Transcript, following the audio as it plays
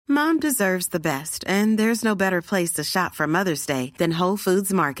Mom deserves the best, and there's no better place to shop for Mother's Day than Whole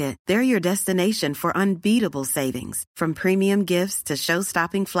Foods Market. They're your destination for unbeatable savings, from premium gifts to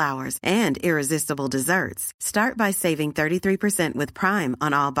show-stopping flowers and irresistible desserts. Start by saving 33% with Prime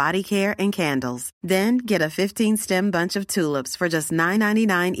on all body care and candles. Then get a 15-stem bunch of tulips for just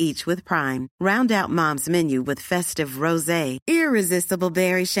 $9.99 each with Prime. Round out Mom's menu with festive rosé, irresistible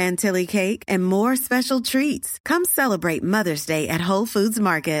berry chantilly cake, and more special treats. Come celebrate Mother's Day at Whole Foods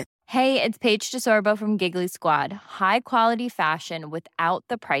Market. Hey, it's Paige DeSorbo from Giggly Squad. High quality fashion without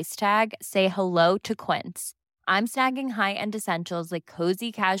the price tag. Say hello to Quince. I'm snagging high-end essentials like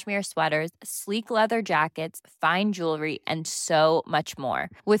cozy cashmere sweaters, sleek leather jackets, fine jewelry, and so much more.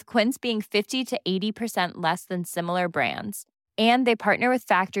 With Quince being 50 to 80% less than similar brands. And they partner with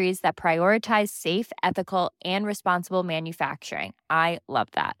factories that prioritize safe, ethical, and responsible manufacturing. I love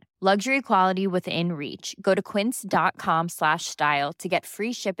that. Luxury quality within reach. Go to quince.com/style to get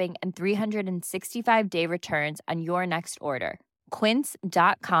free shipping and 365-day returns on your next order.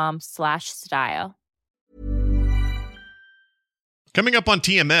 Quince.com/style. Coming up on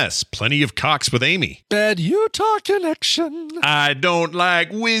TMS, plenty of Cox with Amy. Bad Utah connection. I don't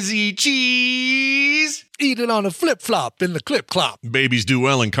like whizzy cheese. Eating on a flip-flop in the clip-clop. Babies do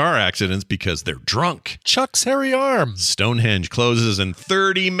well in car accidents because they're drunk. Chuck's hairy arm. Stonehenge closes in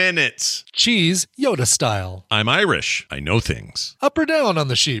 30 minutes. Cheese, Yoda style. I'm Irish. I know things. Up or down on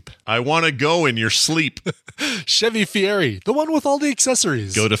the sheep. I want to go in your sleep. Chevy Fieri, the one with all the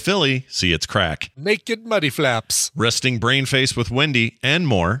accessories. Go to Philly, see its crack. Naked muddy flaps. Resting brain face with Wendy and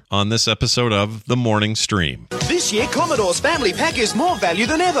more on this episode of The Morning Stream. This year, Commodore's Family Pack is more value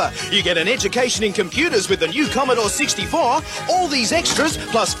than ever. You get an education in computers with the new Commodore 64, all these extras,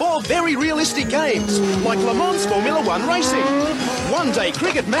 plus 4 very realistic games, like Le Mans Formula One racing, one-day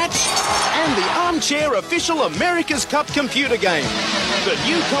cricket match, and the armchair official America's Cup computer game. The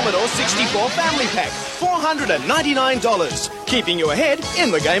new Commodore 64 Family Pack, $499, keeping you ahead in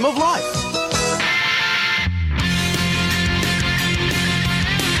the game of life.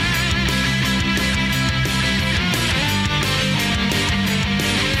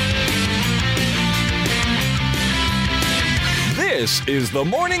 This is the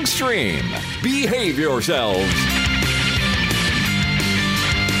Morning Stream. Behave yourselves.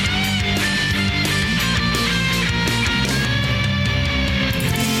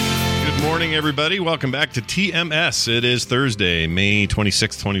 Good morning, everybody. Welcome back to TMS. It is Thursday, May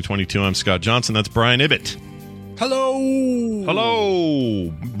 26th, 2022. I'm Scott Johnson. That's Brian Ibbett. Hello.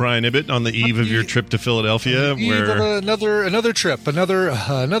 Hello, Brian Ibbett, on the eve of your trip to Philadelphia. Eve of another trip,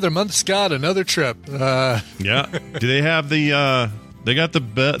 another month, Scott, another trip. Yeah. Do they have they got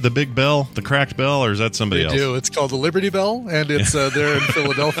the big bell, the cracked bell, or is that somebody else? They do. It's called the Liberty Bell, and it's there in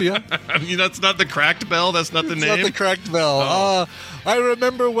Philadelphia. I mean, that's not the cracked bell. That's not the name. Not the cracked bell. Oh. I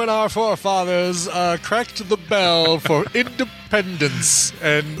remember when our forefathers cracked the bell for independence,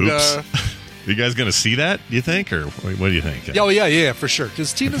 and. Oops. Are you guys going to see that, do you think? Or what do you think? Oh, yeah, for sure.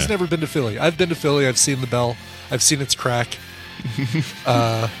 Because Tina's never been to Philly. I've been to Philly. I've seen the bell. I've seen its crack.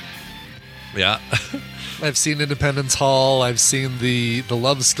 Yeah. I've seen Independence Hall. I've seen the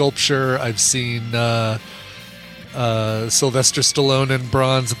love sculpture. I've seen Sylvester Stallone in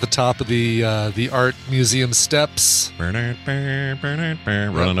bronze at the top of the art museum steps. Running up there.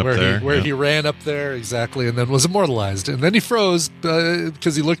 Where he ran up there, exactly, and then was immortalized. And then he froze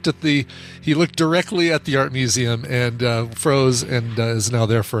because he looked directly at the art museum and froze and is now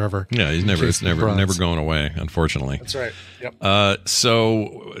there forever. Yeah, he's never going away, unfortunately. That's right. Yep.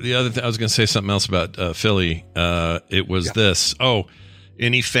 So the other thing, I was going to say something else about Philly. It was this. Oh,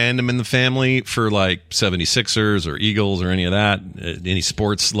 any fandom in the family for like 76ers or Eagles or any of that? Any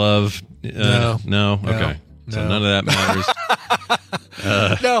sports love? No. Okay. So none of that matters.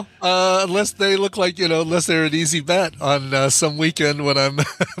 No, unless they look like, unless they're an easy bet on some weekend when I'm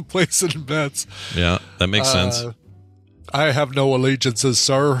placing bets. Yeah, that makes sense. I have no allegiances,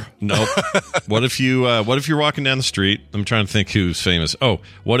 sir. Nope. What if you're walking down the street? I'm trying to think who's famous. Oh,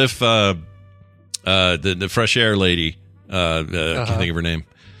 what if the fresh air lady? I can't think of her name.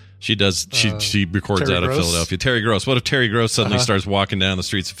 She does. She records Terry out of Gross? Philadelphia. Terry Gross. What if Terry Gross suddenly starts walking down the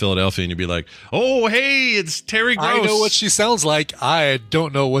streets of Philadelphia, and you'd be like, "Oh, hey, it's Terry Gross." I know what she sounds like. I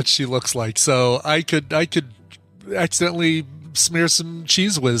don't know what she looks like. So I could accidentally smear some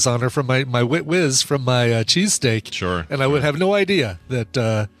cheese whiz on her from my wit whiz from my cheesesteak. Sure. And I would have no idea that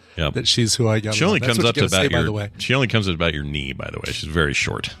that she's who I got. She only That's comes what up you to gotta about say, by the way. She only comes up about your knee. By the way, she's very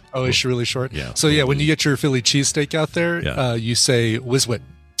short. Oh, is she really short? Yeah. So when you get your Philly cheesesteak out there, you say whiz-wit.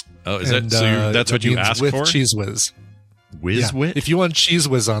 Oh, is that so? That's what you ask with for? Cheese whiz. Whiz-wit? If you want cheese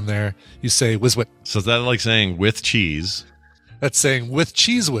whiz on there, you say whiz-wit. So is that like saying with cheese? That's saying with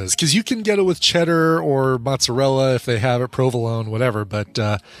Cheese Whiz, because you can get it with cheddar or mozzarella if they have it, provolone, whatever. But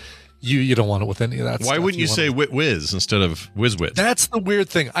you don't want it with any of that. Why wouldn't you say Wit Whiz instead of Whiz Wit? That's the weird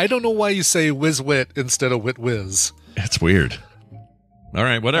thing. I don't know why you say Whiz Wit instead of Wit Whiz. That's weird. All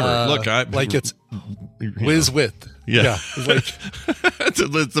right, whatever. Look, like it's Whiz Wit. Yeah. Like,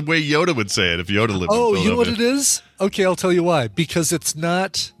 it's the way Yoda would say it if Yoda lived. Oh, you know what it is? Okay, I'll tell you why. Because it's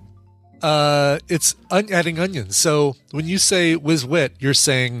not. It's adding onions. So when you say Whiz Wit, you're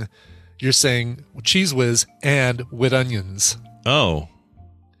saying Cheese Whiz and wit onions. Oh.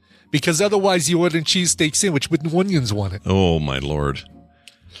 Because otherwise you order a cheesesteak sandwich with no onions on it. Oh, my Lord.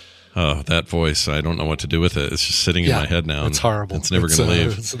 Oh, that voice. I don't know what to do with it. It's just sitting in my head now. It's horrible. It's never going to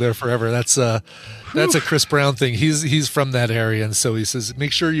leave. It's there forever. That's a Chris Brown thing. He's from that area, and so he says,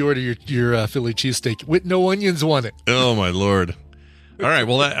 make sure you order your Philly cheesesteak with no onions on it. Oh, my Lord. All right.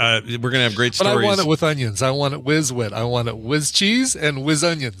 Well, we're going to have great stories. But I want it with onions. I want it whiz wit. I want it whiz cheese and whiz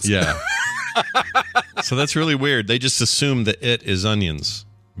onions. Yeah. So that's really weird. They just assume that it is onions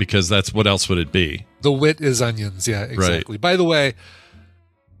because that's what else would it be? The wit is onions. Yeah, exactly. Right. By the way,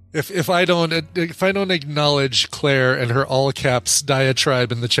 if I don't acknowledge Claire and her all caps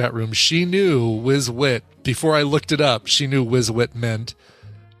diatribe in the chat room, she knew whiz wit before I looked it up. She knew whiz wit meant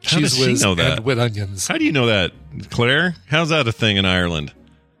cheese whiz and wit onions. How do you know that, Claire? How's that a thing in Ireland?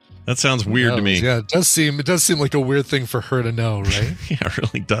 That sounds weird to me. Yeah, it does seem like a weird thing for her to know, right? Yeah, it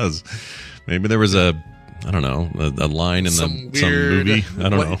really does. Maybe there was a line in some movie. I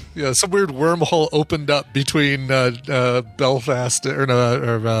don't know. Yeah, some weird wormhole opened up between Belfast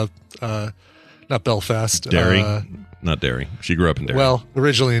not Belfast. Derry. Not Derry. She grew up in Derry. Well,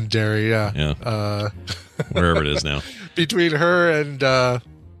 originally in Derry, yeah. Yeah. Wherever it is now. Between her and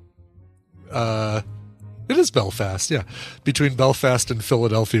it is Belfast, yeah. Between Belfast and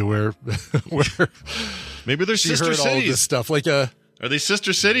Philadelphia, where maybe they're sister cities. All of this stuff, are they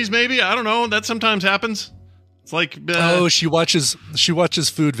sister cities? Maybe, I don't know. That sometimes happens. It's like she watches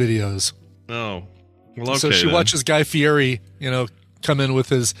food videos. Oh, well, okay. So she watches Guy Fieri, come in with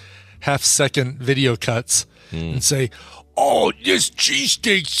his half-second video cuts and say, "Oh, this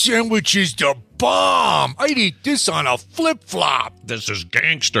cheesesteak sandwich is the bomb. I'd eat this on a flip-flop. This is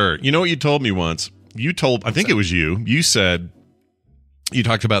gangster." You know what you told me once? I think it was you. You said, you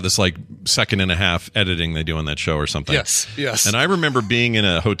talked about this like second and a half editing they do on that show or something. Yes. And I remember being in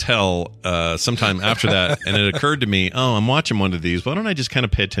a hotel sometime after that, and it occurred to me, oh, I'm watching one of these. Why don't I just kind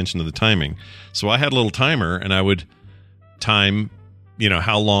of pay attention to the timing? So I had a little timer, and I would time,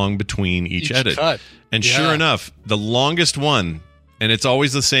 how long between each edit. Cut. And sure enough, the longest one, and it's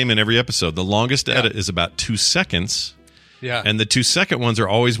always the same in every episode, the longest edit is about 2 seconds. Yeah. And the 2 second ones are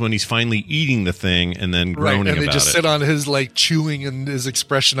always when he's finally eating the thing and then groaning about it. And they just sit on his chewing and his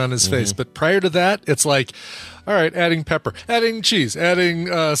expression on his face. But prior to that, it's like, all right, adding pepper, adding cheese, adding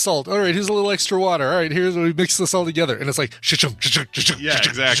salt. All right, here's a little extra water. All right, here's we mix this all together. And it's like, yeah,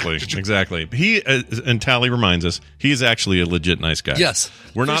 exactly. He, and Tally reminds us, he is actually a legit nice guy. Yes.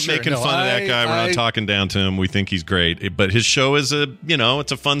 We're not making fun of that guy. We're not talking down to him. We think he's great. But his show is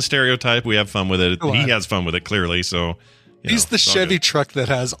it's a fun stereotype. We have fun with it. He has fun with it, clearly. So. He's the Chevy truck that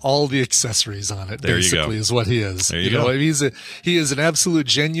has all the accessories on it, basically, is what he is. There you go. He is an absolute,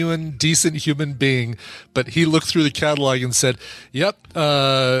 genuine, decent human being, but he looked through the catalog and said, yep,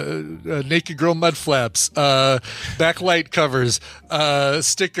 Naked Girl mud flaps, backlight covers,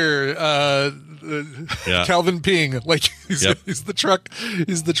 sticker, Calvin Ping. He's the truck.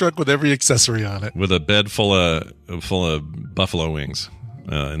 He's the truck with every accessory on it. With a bed full of buffalo wings.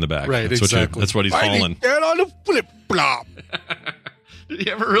 In the back. Right, exactly. That's what he's hauling. Get on a flip-flop. Did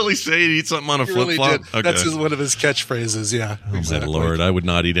he ever really say he'd eat something on a flip-flop? Really did. Okay. That's one of his catchphrases, yeah. Oh, exactly. My Lord, I would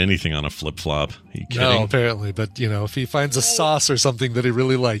not eat anything on a flip-flop. Are you kidding? No, apparently. But, if he finds a sauce or something that he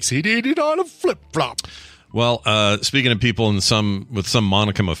really likes, he'd eat it on a flip-flop. Well, speaking of people with some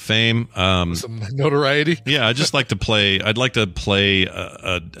monicum of fame, some notoriety. Yeah, I'd like to play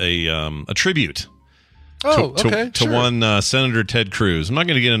a tribute. To one Senator Ted Cruz. I'm not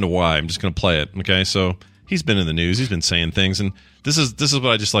going to get into why. I'm just going to play it. Okay, so he's been in the news. He's been saying things, and this is what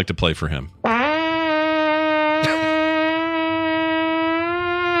I just like to play for him. Yeah,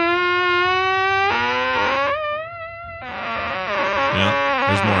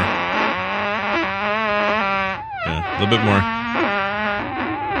 there's more. Yeah, a little bit more.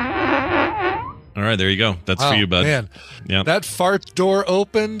 All right, there you go. That's for you, bud. Man, that fart door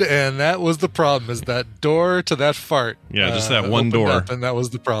opened, and that was the problem. Is that door to that fart? Yeah, just that one door, and that was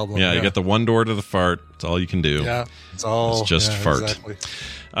the problem. Yeah, you got the one door to the fart. It's all you can do. Yeah, it's just fart. Exactly.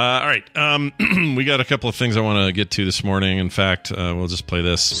 All right. We got a couple of things I want to get to this morning. In fact, we'll just play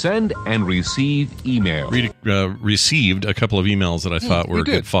this. Send and receive email. Received a couple of emails that I thought were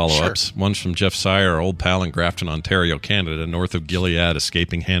good follow-ups. Sure. One's from Jeff Sire, our old pal in Grafton, Ontario, Canada, north of Gilead.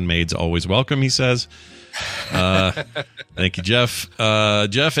 Escaping handmaids always welcome, he says. Thank you, Jeff.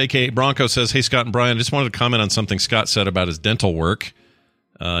 Jeff, a.k.a. Bronco, says, hey, Scott and Brian, I just wanted to comment on something Scott said about his dental work.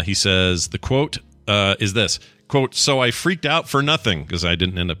 He says, the quote is this, quote, so I freaked out for nothing because I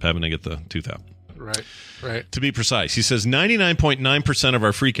didn't end up having to get the tooth out. Right. To be precise, he says 99.9% of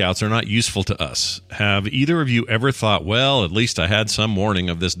our freakouts are not useful to us. Have either of you ever thought, well, at least I had some warning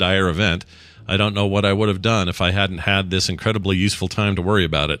of this dire event. I don't know what I would have done if I hadn't had this incredibly useful time to worry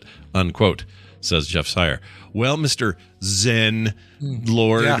about it, unquote, says Jeff Sire. Well, Mr. Zen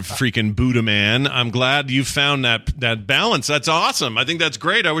Lord freaking Buddha man, I'm glad you found that balance. That's awesome. I think that's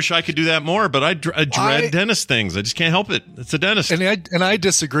great. I wish I could do that more, but I dread dentist things. I just can't help it. It's a dentist. And I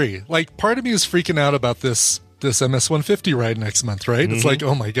disagree. Like, part of me is freaking out about this MS-150 ride next month, right? Mm-hmm. It's like,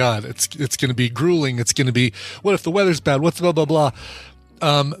 oh my God, it's going to be grueling. It's going to be, what if the weather's bad? What's blah, blah, blah.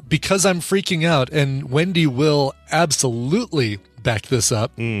 Because I'm freaking out, and Wendy will absolutely back this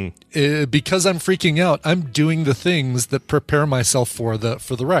up. Because I'm freaking out, I'm doing the things that prepare myself for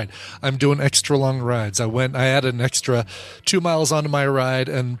the ride. I'm doing extra long rides. I had an extra 2 miles onto my ride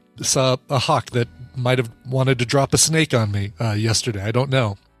and saw a hawk that might have wanted to drop a snake on me yesterday. I don't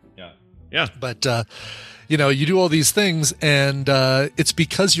know. Yeah. But you do all these things, and it's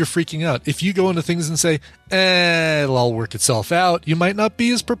because you're freaking out. If you go into things and say, it'll all work itself out, you might not be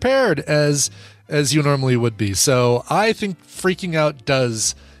as prepared as you normally would be. So I think freaking out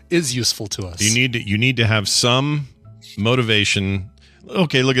is useful to us. You need to have some motivation.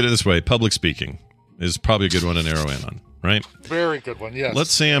 Okay, look at it this way. Public speaking is probably a good one to narrow in on, right? Very good one, yes.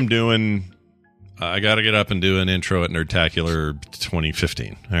 Let's say I'm doing... I got to get up and do an intro at Nerdtacular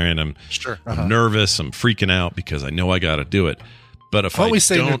 2015. All right, I'm nervous. I'm freaking out because I know I got to do it. But if Why don't we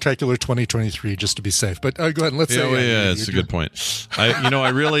say Nerdtacular 2023 just to be safe? But go ahead and let's say. It's a good point.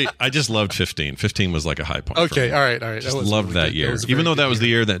 I just loved 15. 15 was like a high point. Okay, all right. Just loved that year, even though that was the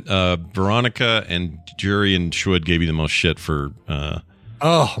year that Veronica and Jury and Schwood gave you the most shit for.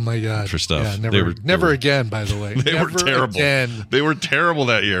 Oh my God! For stuff, yeah, never again. By the way, they were terrible. Again. They were terrible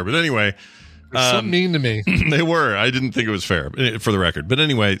that year. But anyway. They're so mean to me. They were. I didn't think it was fair, for the record. But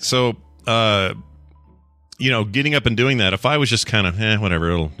anyway, so getting up and doing that. If I was just kind of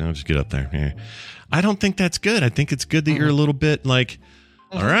whatever, I'll just get up there. Yeah. I don't think that's good. I think it's good that you're a little bit like,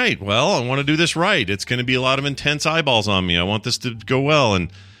 all right, well, I want to do this right. It's going to be a lot of intense eyeballs on me. I want this to go well, and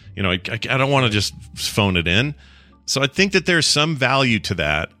I don't want to just phone it in. So I think that there's some value to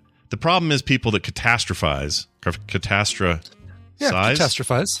that. The problem is people that catastrophize. Yeah, size?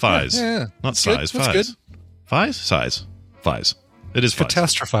 Catastrophize. Fies. Yeah. Not size. Good. Fies. That's good. Fies? Size. Fies. It is fies.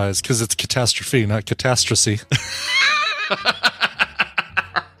 Catastrophize, because it's catastrophe, not catastrophe.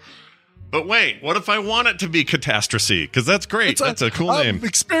 But wait, what if I want it to be catastrophe? Because that's great. That's a cool name. I'm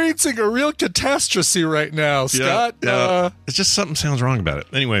experiencing a real catastrophe right now, Scott. Yeah. It's just something sounds wrong about it.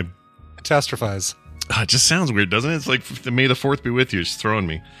 Anyway. Catastrophize. It just sounds weird, doesn't it? It's like May the 4th be with you. It's throwing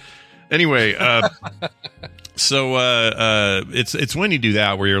me. Anyway, so it's when you do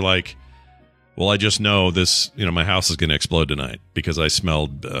that where you're like, well, I just know this, my house is going to explode tonight because I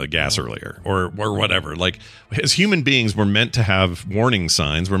smelled gas earlier or whatever. Like, as human beings, we're meant to have warning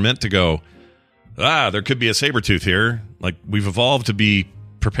signs. We're meant to go, there could be a saber tooth here. Like, we've evolved to be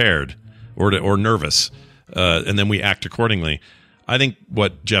prepared or nervous, and then we act accordingly. I think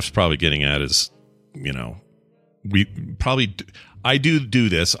what Jeff's probably getting at is, we probably... I do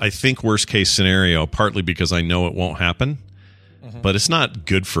this. I think worst case scenario, partly because I know it won't happen, but it's not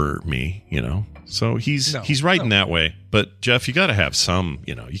good for me, So he's right in that way. But Jeff, you got to have some,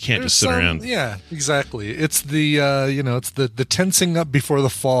 you can't just sit around. Yeah, exactly. It's the it's the tensing up before the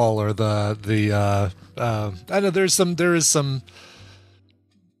fall, or the I know there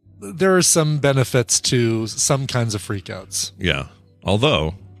are some benefits to some kinds of freakouts. Yeah.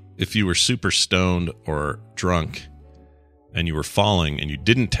 Although, if you were super stoned or drunk and you were falling and you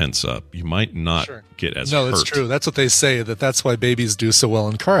didn't tense up, you might not get as hurt. No, that's true. That's what they say, that's why babies do so well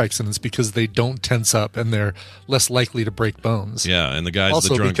in car accidents, because they don't tense up and they're less likely to break bones. Yeah, and the guys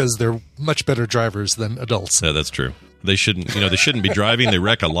also drunk, because they're much better drivers than adults. Yeah, that's true. They shouldn't, they shouldn't be driving. They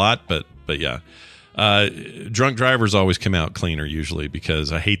wreck a lot, but yeah. Drunk drivers always come out cleaner usually,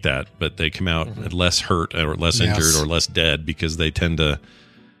 because I hate that, but they come out less hurt or less injured or less dead because they tend to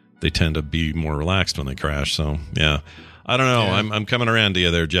be more relaxed when they crash. So, yeah. I don't know. Yeah. I'm coming around to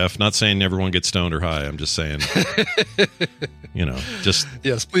you there, Jeff. Not saying everyone gets stoned or high. I'm just saying, just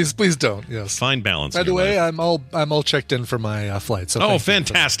yes, please don't. Yes, find balance. By the way, I'm all checked in for my flight. So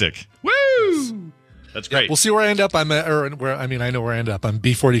fantastic! Woo! That's great. Yeah, we'll see where I end up. I know where I end up. I'm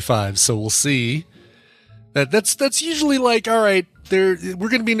B-45, so we'll see. That's usually like, all right, we're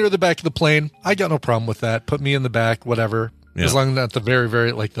going to be near the back of the plane. I got no problem with that. Put me in the back, whatever. Yeah. As long as not the very,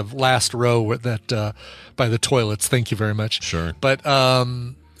 very, like the last row that by the toilets. Thank you very much. Sure. But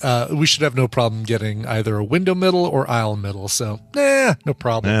we should have no problem getting either a window middle or aisle middle. So, no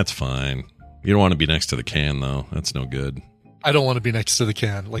problem. That's fine. You don't want to be next to the can, though. That's no good. I don't want to be next to the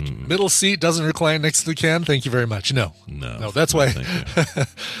can. Like middle seat doesn't recline next to the can. Thank you very much. No. That's why.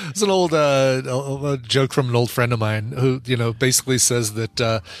 It's an old a joke from an old friend of mine who basically says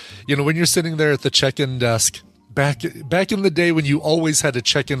that when you're sitting there at the check-in desk back in the day when you always had to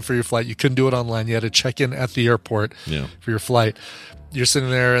check in for your flight, you couldn't do it online. You had to check in at the airport for your flight. You're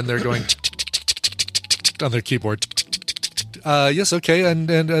sitting there and they're going on their keyboard. Yes, okay. And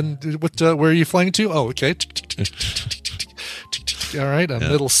what? Where are you flying to? Oh, okay. All right,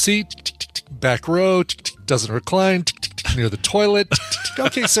 middle seat, back row, doesn't recline, near the toilet.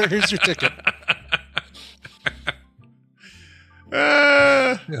 Okay, sir, here's your ticket.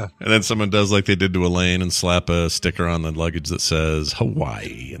 And then someone does like they did to Elaine and slap a sticker on the luggage that says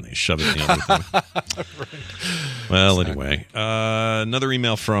Hawaii, and they shove it in the other thing. Right. Well, anyway, another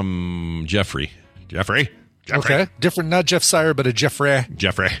email from Jeffrey. Jeffrey. Okay, different, not Jeff Sire, but a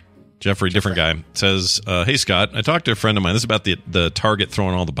Jeffrey, different guy, says, hey, Scott, I talked to a friend of mine. This is about the Target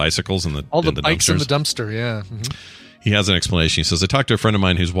throwing all the bicycles and the bikes dumpsters. in the dumpster, yeah. Mm-hmm. He has an explanation. He says, I talked to a friend of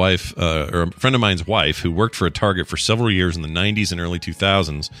mine whose wife, or a friend of mine's wife, who worked for a Target for several years in the 90s and early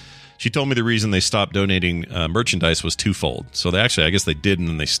 2000s. She told me the reason they stopped donating merchandise was twofold. So I guess they did, and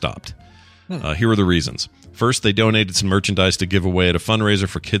then they stopped. Here are the reasons. First, they donated some merchandise to give away at a fundraiser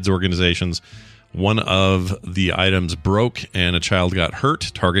for kids organizations. One of the items broke and a child got hurt.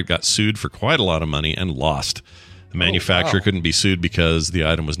 Target got sued for quite a lot of money and lost. The manufacturer couldn't be sued because the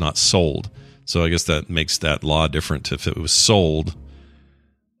item was not sold. So I guess that makes that law different. If it was sold,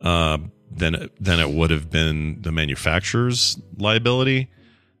 then it would have been the manufacturer's liability.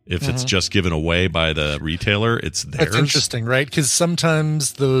 If it's just given away by the retailer, it's theirs. That's interesting, right? Because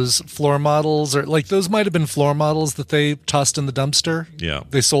sometimes those floor models those might have been floor models that they tossed in the dumpster. Yeah.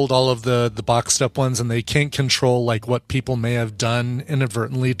 They sold all of the boxed up ones, and they can't control like what people may have done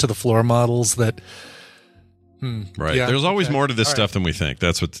inadvertently to the floor models that. Right. Yeah, there's always more to this stuff than we think.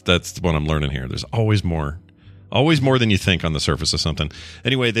 That's what I'm learning here. There's always more. Always more than you think on the surface of something.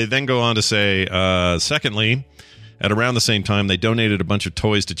 Anyway, they then go on to say, secondly, at around the same time, they donated a bunch of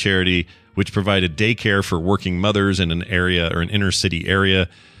toys to charity, which provided daycare for working mothers in an area or an inner city area.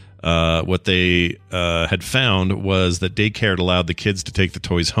 What they had found was that daycare allowed the kids to take the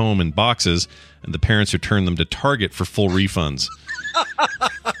toys home in boxes, and the parents returned them to Target for full refunds.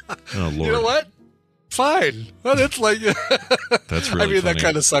 Oh, Lord. You know what? Fine. Well, it's like that's really funny. That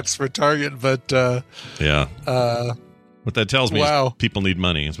kind of sucks for Target, but yeah. What that tells me is people need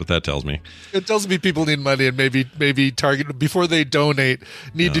money. Is what that tells me. It tells me people need money, and maybe Target, before they donate,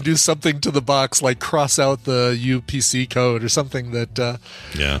 need to do something to the box, like cross out the UPC code or something that.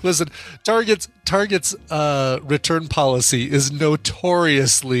 Listen, Target's return policy is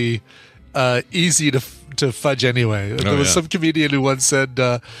notoriously easy to fudge anyway. There was some comedian who once said,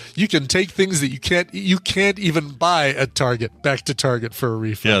 "You can take things that you can't even buy at Target back to Target for a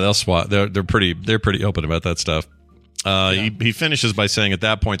refund." Yeah, they'll swap. They're pretty open about that stuff. He finishes by saying, at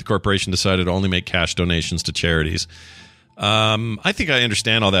that point, the corporation decided to only make cash donations to charities. I think I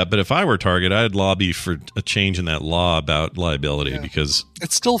understand all that, but if I were Target, I'd lobby for a change in that law about liability because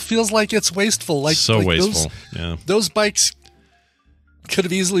it still feels like it's wasteful. Wasteful. Those bikes could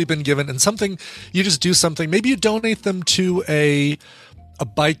have easily been given, and you just do something. Maybe you donate them to a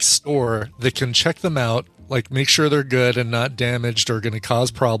bike store that can check them out, like make sure they're good and not damaged or going to cause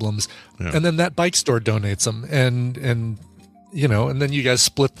problems, and then that bike store donates them, and and then you guys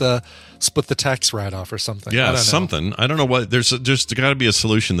split the tax write-off or something. Yeah, something. I don't know what. There's got to be a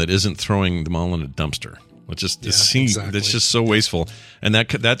solution that isn't throwing them all in a dumpster. Exactly. It's just so wasteful, and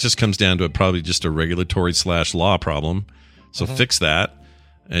that just comes down to probably just a regulatory / law problem. So fix that,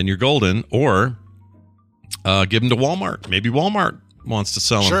 and you're golden. Or give them to Walmart. Maybe Walmart wants to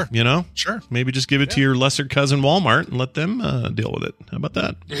sell them. Sure. Maybe just give it to your lesser cousin Walmart and let them deal with it. How about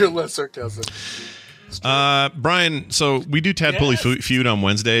that? Your lesser cousin. Brian, so we do Tadpooly Feud on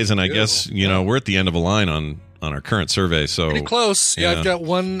Wednesdays, and I guess we're at the end of a line on our current survey. So pretty close. Yeah, I've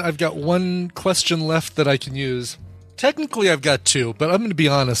got one question left that I can use. Technically, I've got two, but I'm going to be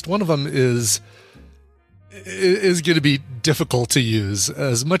honest. One of them is is going to be difficult to use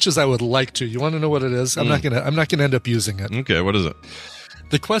as much as I would like to. You want to know what it is? I'm not going to end up using it. Okay, what is it?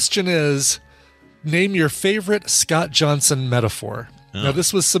 The question is, name your favorite Scott Johnson metaphor. Oh. Now,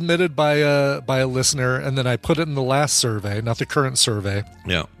 this was submitted by a listener, and then I put it in the last survey, not the current survey.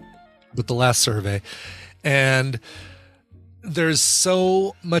 Yeah. But the last survey. And there's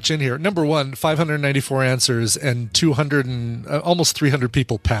so much in here. Number one, 594 answers and almost 300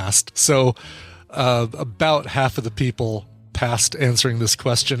 people passed. So about half of the people passed answering this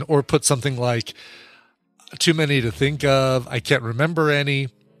question, or put something like, too many to think of, I can't remember any.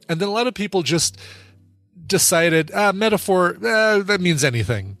 And then a lot of people just decided, metaphor, that means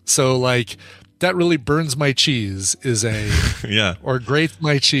anything. So like, that really burns my cheese is a, yeah, or grates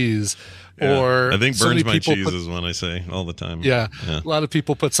my cheese. Yeah. Or I think burns my cheese is one I say all the time. Yeah. A lot of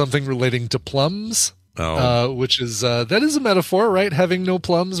people put something relating to plums, which is, that is a metaphor, right? Having no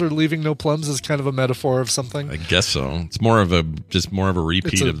plums or leaving no plums is kind of a metaphor of something. I guess so. It's more of a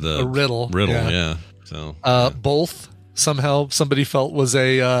repeat of the riddle. Yeah. So, both somehow somebody felt was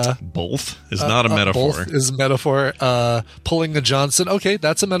a, both is not a metaphor. Both is a metaphor. Pulling a Johnson. Okay.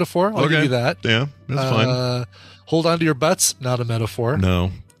 That's a metaphor. I'll give you that. Yeah. That's fine. Hold on to your butts. Not a metaphor.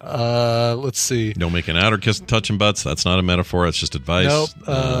 No. Let's see. No making out or touching butts. That's not a metaphor. It's just advice.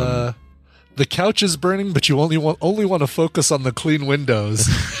 Nope. The couch is burning, but you only want to focus on the clean windows.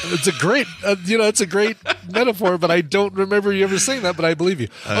 It's a great, it's a great metaphor, but I don't remember you ever saying that, but I believe you.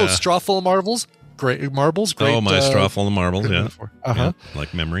 Straw full of marbles. Great marbles. Great. Oh, my straw full of marbles. Yeah. Uh-huh. Yeah.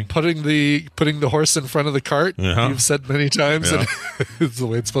 Like memory. Putting the horse in front of the cart. Uh-huh. You've said many times. Yeah. And it's the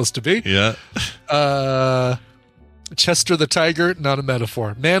way it's supposed to be. Yeah. Chester the Tiger, not a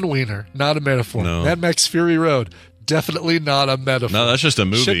metaphor. Man Wiener, not a metaphor. No. Mad Max Fury Road, definitely not a metaphor. No, that's just a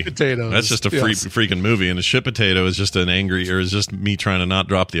movie. Shit potatoes. That's just a freaking movie. And a shit potato is just is just me trying to not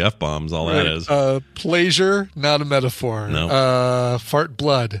drop the F-bombs. All that is. Pleasure, not a metaphor. No. Fart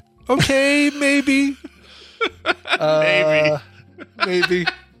blood. Okay, maybe. Maybe.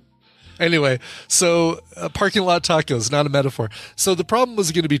 Anyway, so parking lot tacos, not a metaphor. So the problem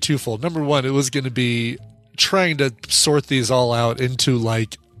was going to be twofold. Number one, it was going to be trying to sort these all out into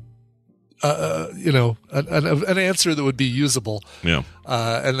like, an answer that would be usable. Yeah.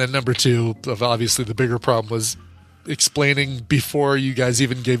 And then number two, obviously the bigger problem was explaining before you guys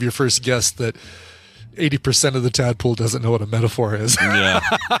even gave your first guess that 80% of the tadpole doesn't know what a metaphor is. Yeah.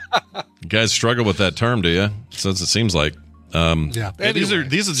 You guys struggle with that term, do you? Since it seems like. Yeah. Anyway,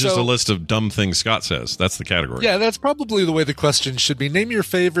 these are just a list of dumb things Scott says. That's the category. Yeah, that's probably the way the question should be. Name your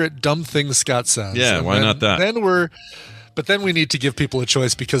favorite dumb thing Scott says. Yeah, and why not that? Then we need to give people a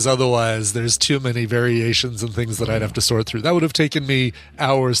choice, because otherwise there's too many variations and things that I'd have to sort through. That would have taken me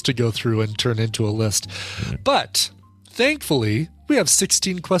hours to go through and turn into a list. But thankfully, we have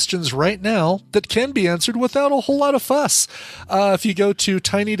 16 questions right now that can be answered without a whole lot of fuss. If you go to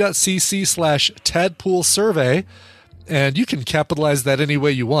tiny.cc/tadpool survey, and you can capitalize that any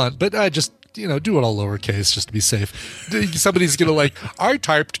way you want, but I just, do it all lowercase just to be safe. Somebody's going to I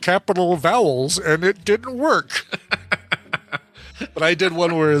typed capital vowels and it didn't work. But I did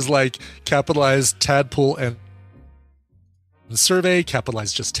one where it's capitalized tadpool and survey,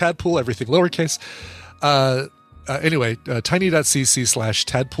 capitalized just tadpool, everything lowercase. Anyway,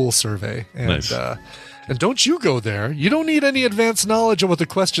 tiny.cc/tadpool survey. And, nice. And don't you go there. You don't need any advanced knowledge of what the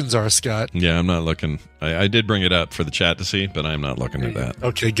questions are, Scott. Yeah, I'm not looking. I did bring it up for the chat to see, but I'm not looking at that.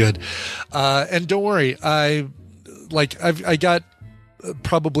 Okay, good. And don't worry. I got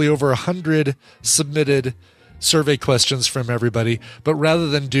probably over 100 submitted survey questions from everybody, but rather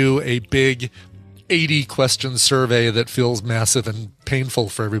than do a big 80 question survey that feels massive and painful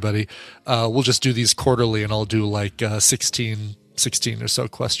for everybody, we'll just do these quarterly, and I'll do 16 or so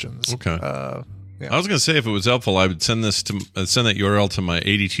questions. Okay. Yeah. I was going to say, if it was helpful, I would send that URL to my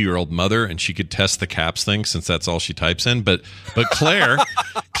 82-year-old mother, and she could test the caps thing, since that's all she types in. But Claire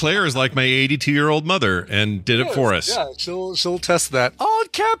is like my 82-year-old mother and did it for us. Yeah, she'll test that. All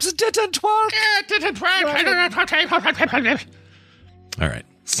caps didn't work. All right.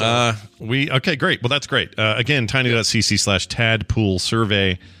 Okay, great. Well, that's great. Again, tiny.cc/tadpool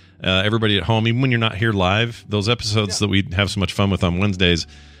survey. Everybody at home, even when you're not here live, those episodes that we have so much fun with on Wednesdays,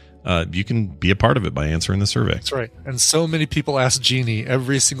 you can be a part of it by answering the survey. That's right. And so many people ask Jeannie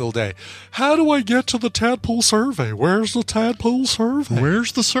every single day, how do I get to the tadpole survey? Where's the tadpole survey?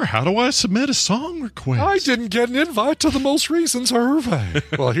 Where's the survey? How do I submit a song request? I didn't get an invite to the most recent survey.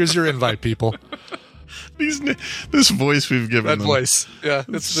 Well, here's your invite, people. This voice we've given that them. Voice. Yeah,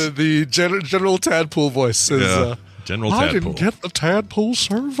 it's the general tadpole voice. General Tadpole. I didn't get the tadpole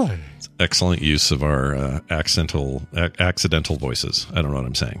survey. excellent use of our accidental voices. I don't know what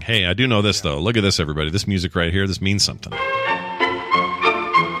I'm saying. Hey, I do know this, though. Look at this, everybody. This music right here, this means something.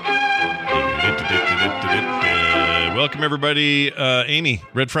 Welcome, everybody. Amy,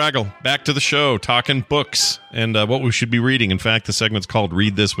 Red Fraggle, back to the show, talking books and what we should be reading. In fact, the segment's called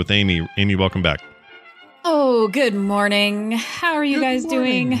Read This with Amy. Amy, welcome back. Oh, good morning. How are you guys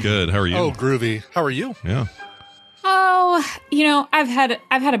doing? Good. How are you? Oh, groovy. How are you? Yeah. Oh, I've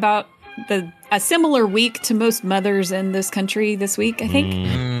had about a similar week to most mothers in this country this week, I think.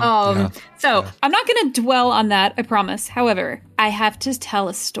 So I'm not going to dwell on that, I promise. However, I have to tell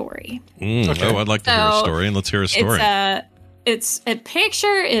a story. Okay. Oh, I'd like to hear a story, and let's hear a story. It's a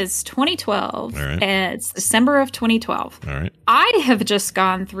picture is 2012, All right. and it's December of 2012. All right. I have just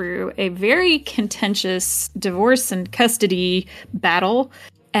gone through a very contentious divorce and custody battle,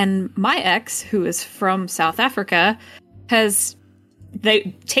 and my ex, who is from South Africa, has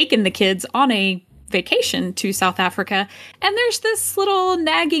taken the kids on a vacation to South Africa, and there's this little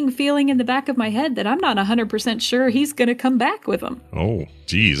nagging feeling in the back of my head that I'm not 100% sure he's going to come back with them. Oh,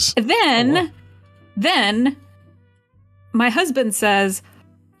 geez. Then my husband says,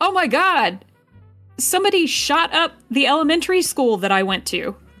 "Oh my God, somebody shot up the elementary school that I went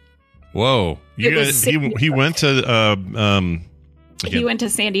to." Whoa. He went to he went to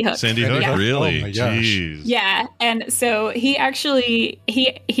Sandy Hook. Sandy Hook, yeah. really? Oh my gosh. Jeez. Yeah, and so he actually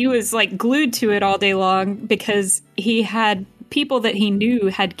he was like glued to it all day long because he had people that he knew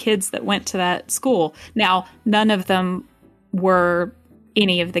had kids that went to that school. Now, none of them were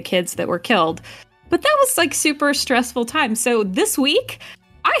any of the kids that were killed, but that was like super stressful time. So this week,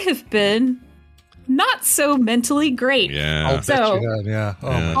 I have been not so mentally great. Yeah. I'll bet you have, yeah.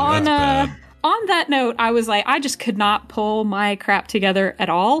 Oh, Yeah. my God. On that note, I was like, I just could not pull my crap together at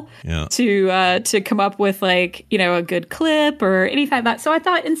all to come up with like, a good clip or anything like that. So I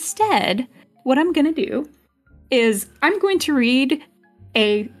thought instead, what I'm going to do is I'm going to read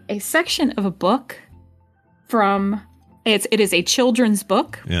a section of a book it is a children's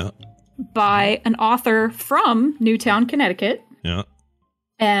book by an author from Newtown, Connecticut. Yeah.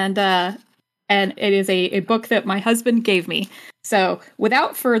 And it is a book that my husband gave me. So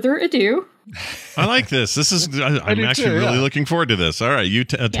without further ado, I like this. I'm actually really looking forward to this. All right, you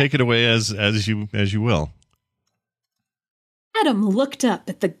take it away as you will. Adam looked up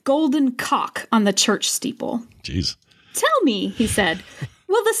at the golden cock on the church steeple. Jeez. "Tell me," he said,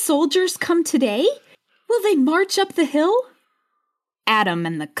 "will the soldiers come today? Will they march up the hill?" Adam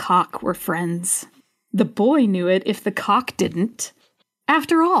and the cock were friends. The boy knew it if the cock didn't.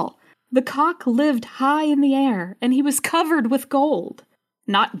 After all, the cock lived high in the air, and he was covered with gold.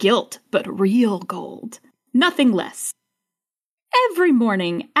 Not gilt, but real gold. Nothing less. Every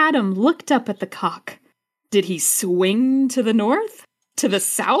morning, Adam looked up at the cock. Did he swing to the north? To the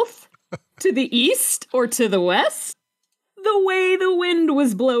south? To the east? Or to the west? The way the wind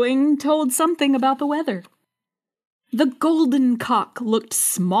was blowing told something about the weather. The golden cock looked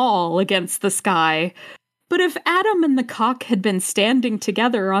small against the sky, but if Adam and the cock had been standing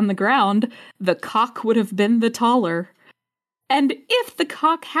together on the ground, the cock would have been the taller. And if the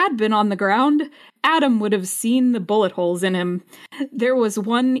cock had been on the ground, Adam would have seen the bullet holes in him. There was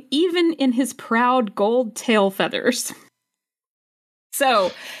one even in his proud gold tail feathers.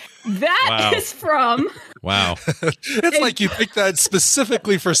 So that is from... Wow. It's like you picked that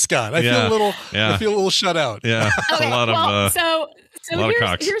specifically for Scott. I feel a little shut out. Yeah. Okay, a lot of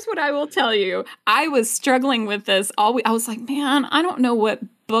here's what I will tell you. I was struggling with this all week. I was like, man, I don't know what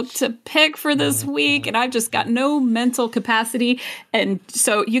book to pick for this week, and I've just got no mental capacity. And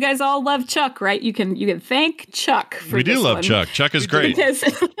so you guys all love Chuck, right? You can thank Chuck for We this do love one. Chuck. Chuck is great. Because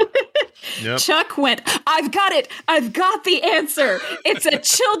Yep. Chuck went, I've got it. I've got the answer. It's a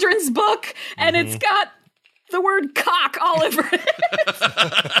children's book, and it's got the word cock all over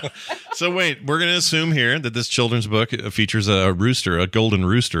it. So wait, we're going to assume here that this children's book features a rooster, a golden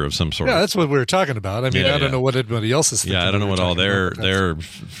rooster of some sort. Yeah, that's what we were talking about. I mean, I don't know what anybody else is thinking. Yeah, I don't know what all their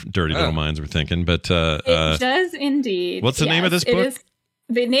dirty little minds were thinking, but it does indeed. What's the name of this book?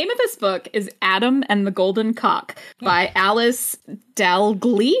 The name of this book is Adam and the Golden Cock by Alice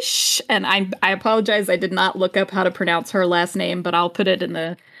Dalgleish, and I apologize, I did not look up how to pronounce her last name, but I'll put it in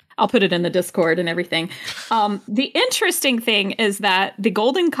the Discord and everything. The interesting thing is that the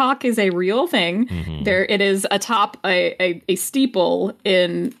golden cock is a real thing. Mm-hmm. It is atop a steeple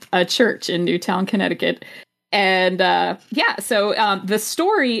in a church in Newtown, Connecticut. And so the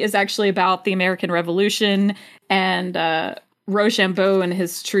story is actually about the American Revolution and Rochambeau and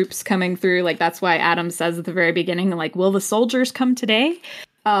his troops coming through. Like, that's why Adam says at the very beginning, like, will the soldiers come today?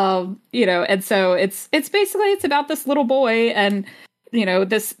 And so it's basically about this little boy, and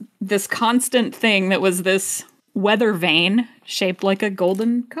this constant thing that was this weather vane shaped like a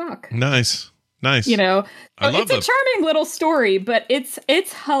golden cock. Nice. It's a charming little story, but it's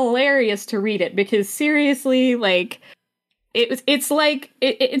hilarious to read it because seriously, like it's like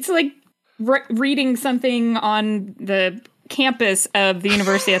reading something on the campus of the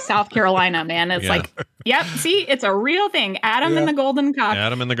University of South Carolina, man. It's like, yep, see, it's a real thing. Adam and the Golden Cock.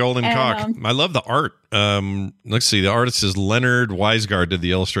 Adam and the Golden Cock. I love the art. Let's see, the artist is Leonard Weisgard did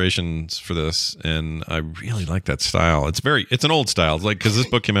the illustrations for this, and I really like that style. It's an old style. It's like, because this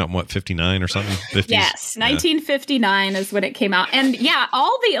book came out in what, 59 or something? 50s? Yes, 1959 is when it came out. And yeah,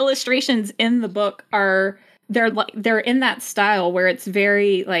 all the illustrations in the book they're in that style where it's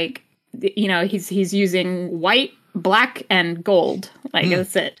very like, he's using white, black, and gold. Like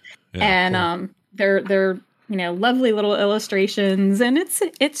that's it. Yeah, and cool. They're lovely little illustrations, and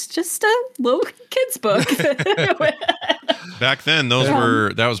it's just a little kid's book. Back then,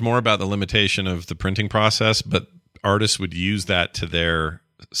 that was more about the limitation of the printing process, but artists would use that to their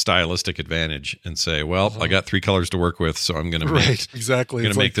stylistic advantage and say, well, I got 3 colors to work with, so I'm going to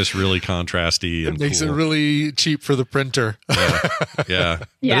make this really contrasty and it makes cool. it really cheap for the printer. Yeah.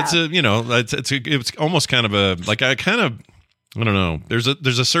 But it's almost kind of a, like, I don't know. There's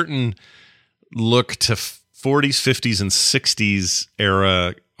a certain look to 40s, 50s, and 60s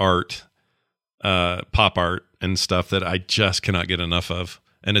era art, pop art and stuff that I just cannot get enough of.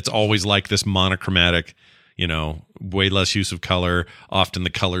 And it's always like this monochromatic, way less use of color. Often the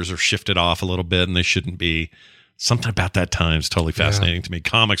colors are shifted off a little bit and they shouldn't be. Something about that time is totally fascinating to me.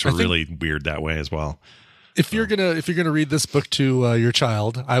 Comics were really weird that way as well. If you're gonna read this book to your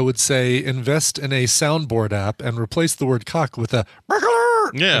child, I would say invest in a soundboard app and replace the word cock with a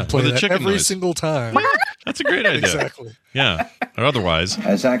and play with a chicken every noise. Single time. That's a great idea. Exactly. Yeah. Or otherwise,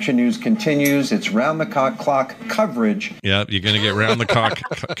 as Action News continues, it's round the clock coverage. Yeah, you're going to get round the clock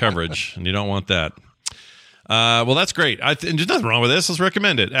coverage, and you don't want that. Well, that's great. There's nothing wrong with this. Let's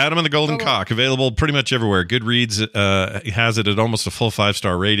recommend it. Adam and the Golden Cock, available pretty much everywhere. Goodreads has it at almost a full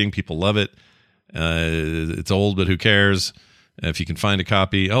 5-star rating. People love it. It's old, but who cares? If you can find a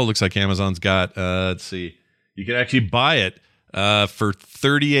copy. Oh, looks like Amazon's got, let's see. You can actually buy it for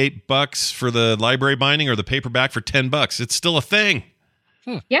 $38 for the library binding, or the paperback for $10. It's still a thing.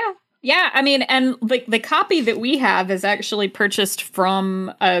 Yeah, I mean, and the copy that we have is actually purchased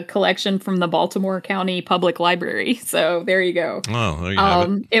from a collection from the Baltimore County Public Library. So there you go. Oh, there you have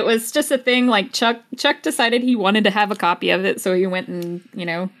it. It was just a thing, like Chuck decided he wanted to have a copy of it, so he went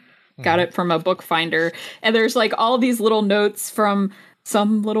and, got it from a book finder. And there's like all these little notes from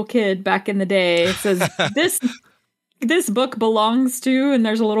some little kid back in the day. It says, this book belongs to, and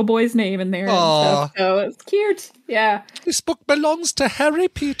there's a little boy's name in there. And stuff. So it's cute. Yeah. This book belongs to Harry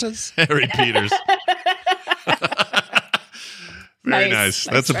Peters. Harry Peters. Very nice.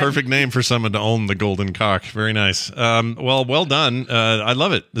 That's a perfect name for someone to own the Golden Cock. Very nice. Well done. I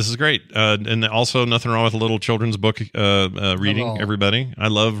love it. This is great. And also nothing wrong with a little children's book reading, everybody. I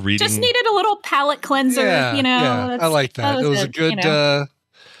love reading. Just needed a little palate cleanser, Yeah, I like that. It was a good...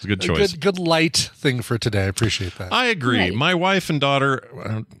 It's a good choice. Good light thing for today. I appreciate that. I agree. Right. My wife and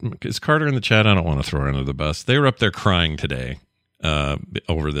daughter, is Carter in the chat? I don't want to throw her under the bus. They were up there crying today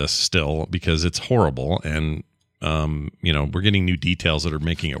over this still because it's horrible. And, we're getting new details that are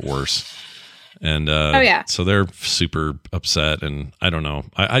making it worse. And so they're super upset. And I don't know.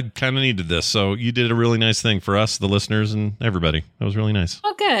 I kind of needed this. So you did a really nice thing for us, the listeners, and everybody. That was really nice.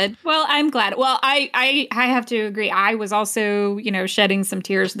 Oh, good. Well, I'm glad. Well, I have to agree. I was also, shedding some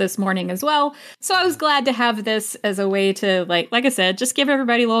tears this morning as well. So I was glad to have this as a way to, like I said, just give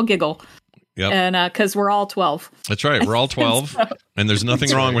everybody a little giggle. Yep. And because we're all 12. That's right. We're all 12. And there's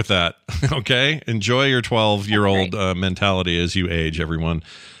nothing wrong with that. Okay. Enjoy your 12-year-old mentality as you age, everyone.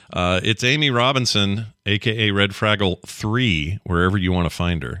 It's Amy Robinson, a.k.a. Red Fraggle 3, wherever you want to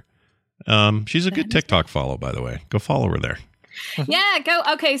find her. She's a good TikTok follow, by the way. Go follow her there. Yeah, go.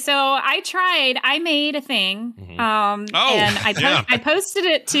 Okay, so I made a thing. And I posted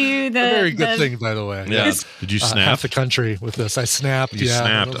it to the... A very good thing, by the way. Yeah. Did you snap? Half the country with this. I snapped. You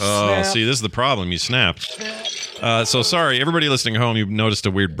snapped. Oh, see, this is the problem. You snapped. So sorry, everybody listening at home, you noticed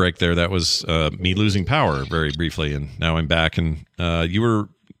a weird break there. That was me losing power very briefly, and now I'm back. And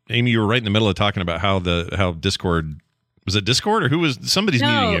Amy, you were right in the middle of talking about how Discord, was it Discord or who was, somebody's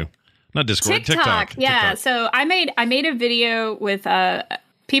muting you? Not Discord, TikTok. Yeah, TikTok. So I made a video with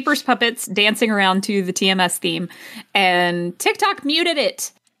Peepers Puppets dancing around to the TMS theme, and TikTok muted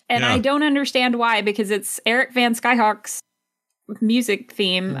it. And I don't understand why, because it's Eric Van Skyhawk's music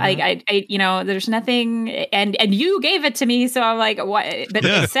theme. I you know, there's nothing, and you gave it to me, so I'm like, what? But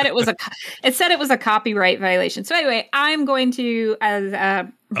it said it was a copyright violation. So anyway, I'm going to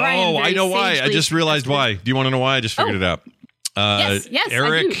Brian. I know why. I just realized why. Do you want to know why? I just figured it out. Yes,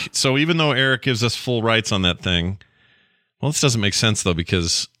 Eric. I do. So even though Eric gives us full rights on that thing, well, this doesn't make sense though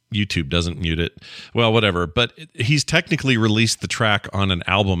because YouTube doesn't mute it. Well, whatever. But he's technically released the track on an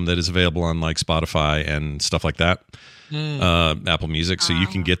album that is available on like Spotify and stuff like that. Apple Music, so you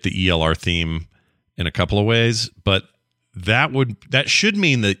can get the ELR theme in a couple of ways, but that should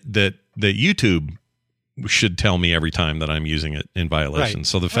mean that YouTube should tell me every time that I'm using it in violation. Right.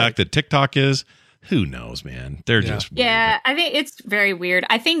 So the fact that TikTok is, who knows, man? They're just weird. Yeah. I think it's very weird.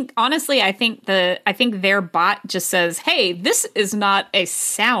 I think honestly, I think their bot just says, "Hey, this is not a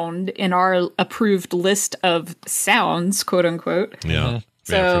sound in our approved list of sounds," quote unquote. Yeah.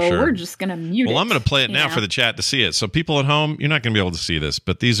 So for sure. we're just going to mute it. Well, I'm going to play it now for the chat to see it. So people at home, you're not going to be able to see this,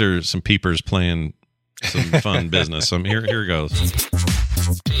 but these are some peepers playing some fun business. So here it goes.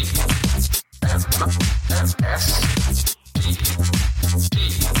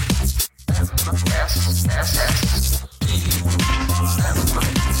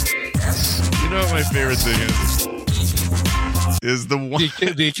 You know what my favorite thing is the one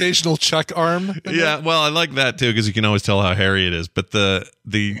the occasional chuck arm. Yeah, well, I like that too because you can always tell how hairy it is. But the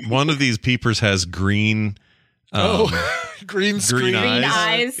one of these peepers has green, green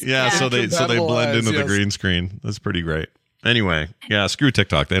eyes. Yeah, so they blend into the green screen. That's pretty great. Anyway, yeah, screw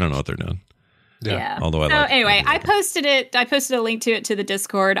TikTok. They don't know what they're doing. Yeah. Although anyway, I posted a link to it to the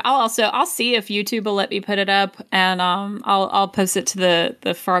Discord. I'll see if YouTube will let me put it up, and I'll post it to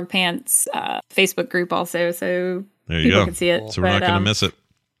the Frog Pants Facebook group also, so there you people go. can see it. So we're not going to miss it.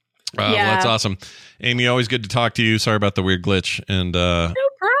 Well, that's awesome, Amy. Always good to talk to you. Sorry about the weird glitch, and no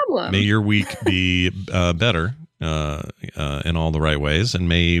problem. May your week be better in all the right ways, and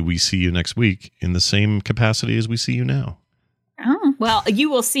may we see you next week in the same capacity as we see you now. Oh, well, you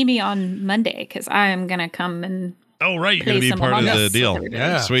will see me on Monday because I am going to come and you're going to be part of the deal.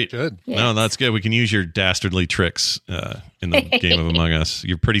 Yeah, sweet. Good. Yes. No, that's good. We can use your dastardly tricks in the game of Among Us.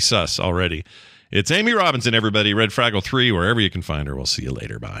 You're pretty sus already. It's Amy Robinson, everybody. Red Fraggle 3, wherever you can find her. We'll see you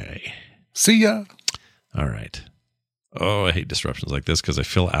later. Bye. See ya. All right. Oh, I hate disruptions like this because I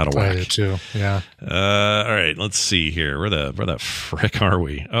feel out of whack. I do too. Yeah. All right. Let's see here. Where the frick are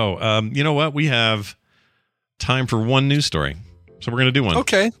we? Oh, you know what? We have time for one news story. So we're going to do one.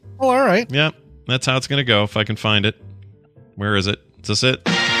 Okay. Well, all right. Yeah. That's how it's going to go if I can find it. Where is it? Is this it?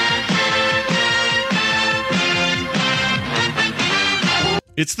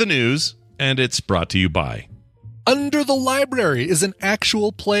 It's the news, and it's brought to you by Under the Library is an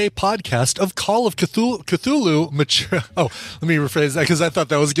actual play podcast of Call of Cthulhu mature. Oh, let me rephrase that because I thought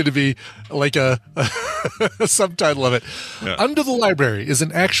that was going to be like a subtitle of it. Yeah. Under the Library is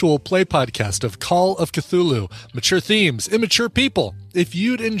an actual play podcast of Call of Cthulhu, mature themes, immature people. If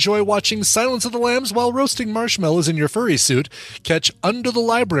you'd enjoy watching Silence of the Lambs while roasting marshmallows in your furry suit, catch Under the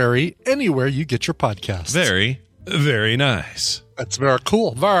Library anywhere you get your podcasts. Very, very nice. That's very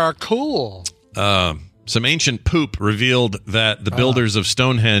cool. Very cool. Some ancient poop revealed that the builders of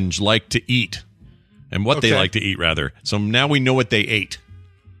Stonehenge like to eat, and what they like to eat, rather. So now we know what they ate.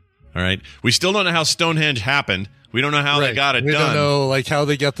 All right. We still don't know how Stonehenge happened. We don't know how they got it done. We don't know like how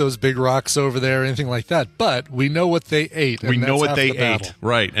they got those big rocks over there or anything like that. But we know what they ate. We know what they ate.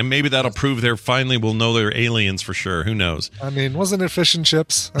 Right. And maybe that'll prove we'll know they're aliens for sure. Who knows? I mean, wasn't it fish and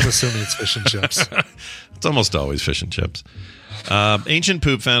chips? I'm assuming it's fish and chips. It's almost always fish and chips. Ancient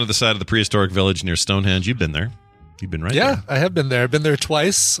poop found at the side of the prehistoric village near Stonehenge. You've been there. You've been right there. Yeah, I have been there. I've been there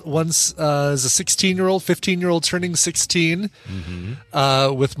twice. Once as a 16-year-old, 15-year-old turning 16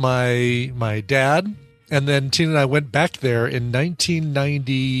 with my dad. And then Tina and I went back there in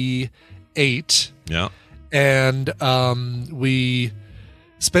 1998. Yeah. And we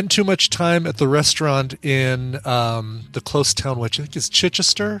spent too much time at the restaurant in the close town, which I think is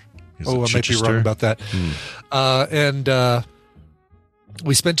Chichester. I might be wrong about that. And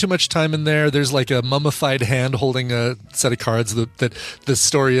we spent too much time in there. There's like a mummified hand holding a set of cards that the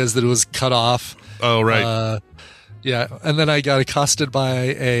story is that it was cut off. Oh, right. Yeah. And then I got accosted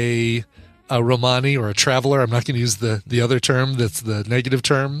by a Romani or a traveler. I'm not going to use the other term. That's the negative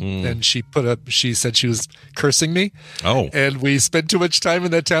term. And she said she was cursing me. Oh. And we spent too much time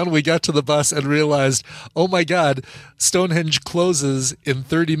in that town. We got to the bus and realized, oh my God, Stonehenge closes in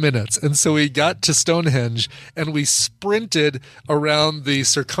 30 minutes. And so we got to Stonehenge and we sprinted around the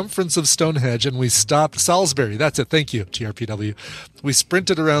circumference of Stonehenge and we stopped Salisbury. That's it. Thank you, TRPW. We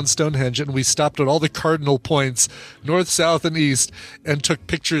sprinted around Stonehenge and we stopped at all the cardinal points, north, south, and east, and took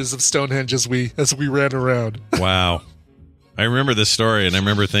pictures of Stonehenge as we ran around. Wow. I remember this story, and I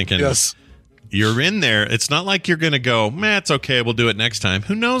remember thinking, Yes. You're in there. It's not like you're going to go, it's okay, we'll do it next time.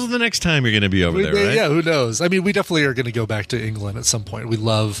 Who knows the next time you're going to be over there, right? Yeah, who knows? I mean, we definitely are going to go back to England at some point. We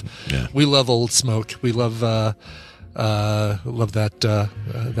love Old Smoke. We love that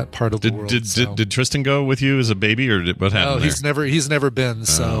part of the world. Did Tristan go with you as a baby, or what happened? No, he's never been.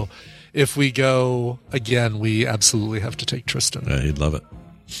 So if we go again, we absolutely have to take Tristan. Yeah, he'd love it.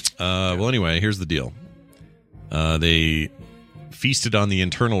 Well, anyway, here's the deal. They feasted on the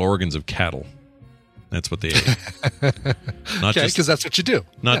internal organs of cattle. That's what they ate. Because that's what you do.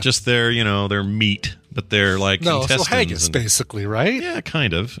 Not just their meat, but their intestines. So haggis, basically, right? Yeah,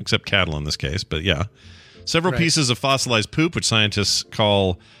 kind of, except cattle in this case. But yeah, several pieces of fossilized poop, which scientists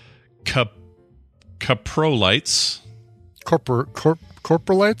call coprolites.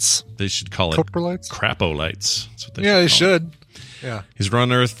 Coprolites? They should call it coprolites? Crapolites. That's what they should. Yeah. He's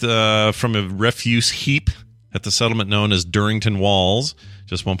run unearthed from a refuse heap at the settlement known as Durrington Walls,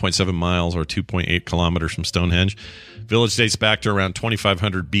 just 1.7 miles or 2.8 kilometers from Stonehenge. Village dates back to around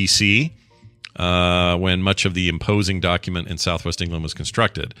 2500 BC, when much of the imposing document in southwest England was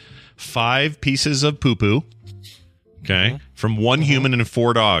constructed. 5 pieces of poo-poo, from one human and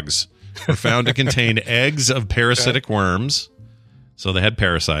 4 dogs, were found to contain eggs of parasitic worms. So they had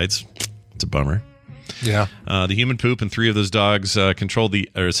parasites. It's a bummer. Yeah. The human poop and 3 of those dogs contained the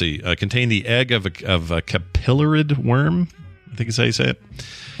egg of a capillarid worm. I think is how you say it.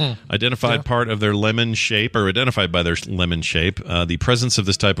 Identified by their lemon shape. The presence of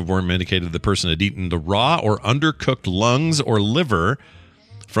this type of worm indicated the person had eaten the raw or undercooked lungs or liver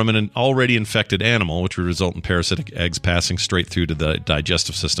from an already infected animal, which would result in parasitic eggs passing straight through to the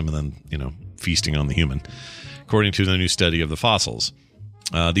digestive system and then, feasting on the human, according to the new study of the fossils.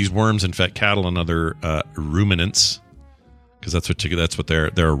 These worms infect cattle and other ruminants, because that's what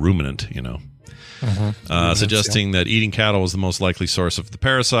they're a ruminant, suggesting that eating cattle was the most likely source of the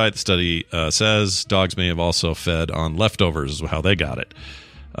parasite. The study says dogs may have also fed on leftovers, is how they got it.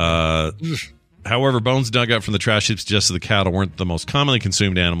 However, bones dug up from the trash heap suggested the cattle weren't the most commonly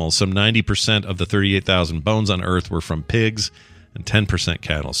consumed animals. Some 90% of the 38,000 bones on Earth were from pigs and 10%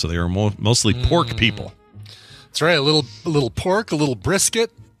 cattle, so they were mostly pork people. That's right. A little pork, a little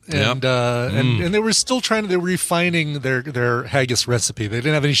brisket, and they were still they were refining their haggis recipe. They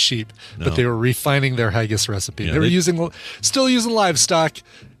didn't have any sheep, but they were refining their haggis recipe. Yeah, they were still using livestock,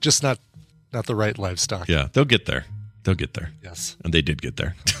 just not the right livestock. Yeah, they'll get there. Yes, and they did get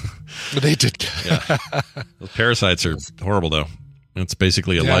there. They did. Yeah, those parasites are horrible, though. It's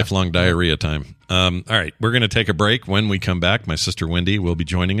basically a lifelong diarrhea time. All right, we're going to take a break. When we come back, my sister Wendy will be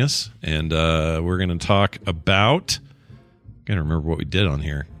joining us, and we're going to talk about. I got to remember what we did on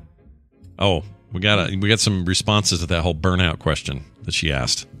here. Oh, we got some responses to that whole burnout question that she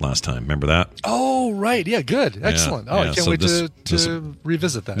asked last time. Remember that? Oh, right. Yeah, good. Excellent. I can't wait to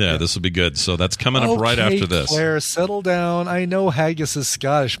revisit that. Yeah, this will be good. So that's coming up right after this. Claire, settle down. I know haggis is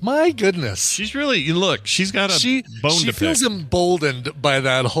Scottish. My goodness. She's really, she's got a bone to pick. She feels emboldened by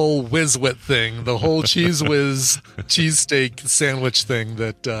that whole whiz-wit thing, the whole cheese whiz cheesesteak sandwich thing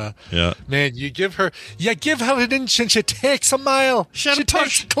that, man, you give her an inch and she takes a mile. She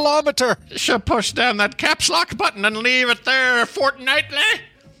takes a kilometer. She'll push down that caps lock button and leave it there fortnightly.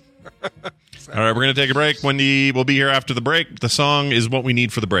 All right, we're going to take a break. Wendy will be here after the break. The song is what we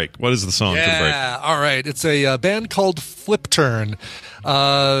need for the break. What is the song for the break? Yeah, all right. It's a band called Flip Turn.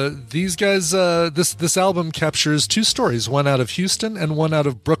 These guys, this album captures 2 stories, one out of Houston and one out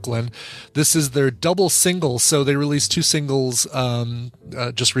of Brooklyn. This is their double single, so they released 2 singles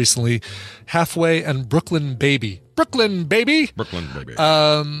just recently, Halfway and Brooklyn Baby. Brooklyn Baby! Brooklyn Baby.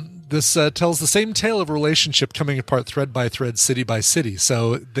 This tells the same tale of a relationship coming apart thread by thread, city by city.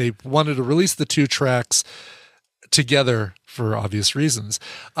 So they wanted to release the 2 tracks together for obvious reasons.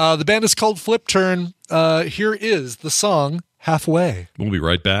 The band is called Flip Turn. Here is the song Halfway. We'll be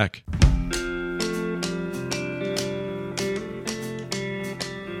right back.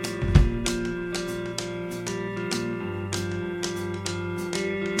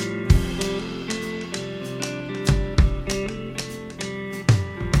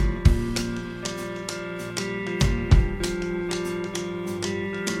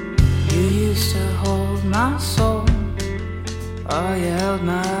 My soul, oh, you held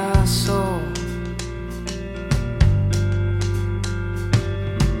my soul.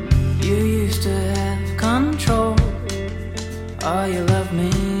 You used to have control, oh, you loved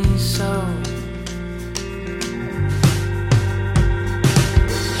me so.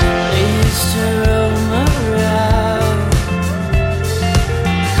 You used to roam around,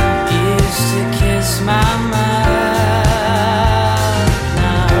 you used to kiss my mouth.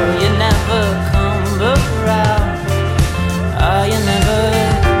 Now you never come around.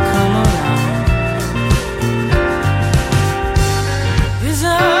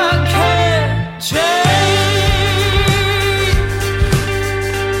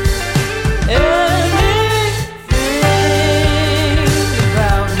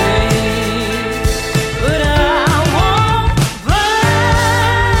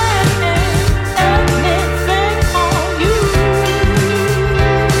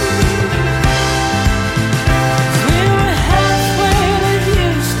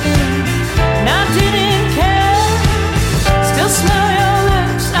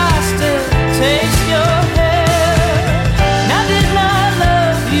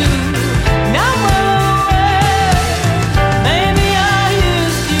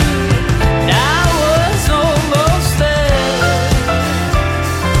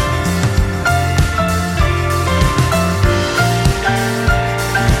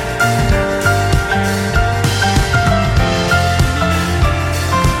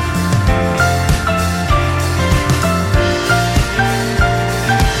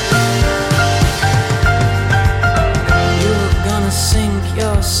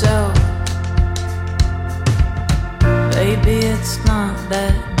 yourself. Baby, it's not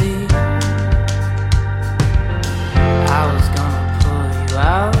that deep. I was gonna pull you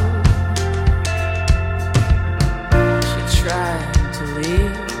out. She tried to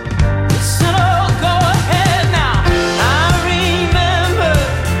leave. So go ahead now. I remember.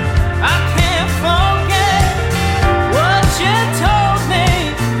 I can't forget what you told me,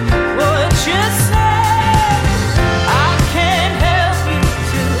 what you said. I can't help you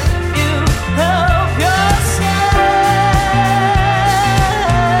till you help yourself.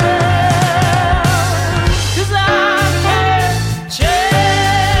 'Cause I can't change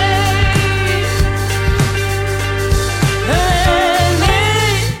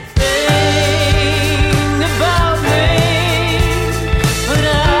anything about me, but I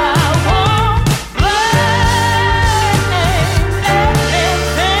won't blame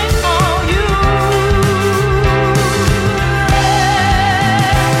anything on you.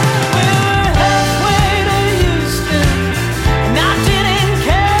 We were halfway to Houston, and I didn't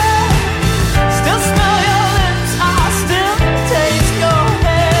care. Still smell your lips, I still taste your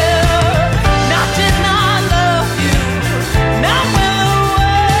hair. Now did not love you, now went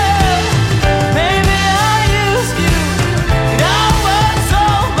away. Maybe I used you, and I was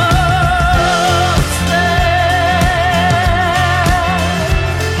almost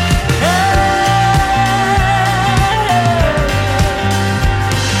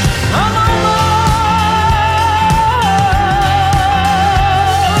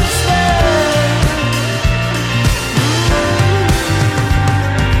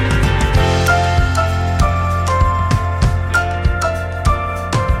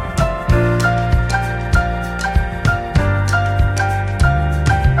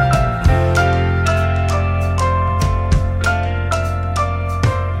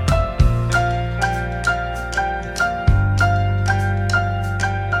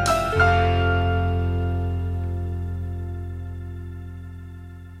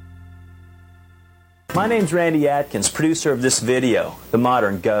My name's Randy Atkins, producer of this video, The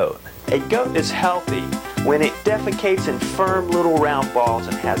Modern Goat. A goat is healthy when it defecates in firm little round balls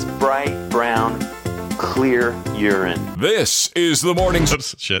and has bright brown, clear urine. This is the morning.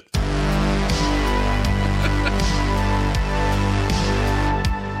 Oops, shit.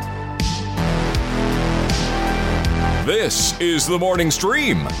 This is the morning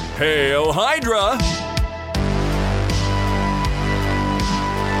stream. Hail Hydra!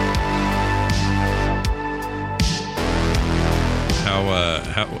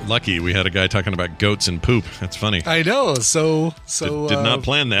 How lucky we had a guy talking about goats and poop. That's funny. I know. So Did not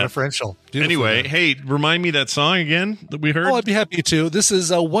plan that. Differential. Beautiful. Anyway, hey, remind me that song again that we heard. Oh, I'd be happy to. This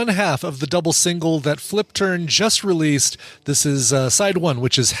is one half of the double single that Flip Turn just released. This is side one,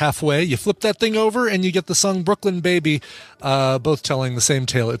 which is Halfway. You flip that thing over and you get the song Brooklyn Baby, both telling the same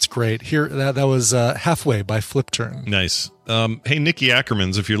tale. It's great. Here, that was Halfway by Flip Turn. Nice. Hey, Nikki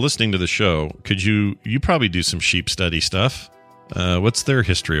Ackermans, if you're listening to the show, could you probably do some sheep study stuff? What's their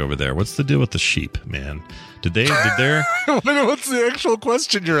history over there? What's the deal with the sheep, man? Did their What's the actual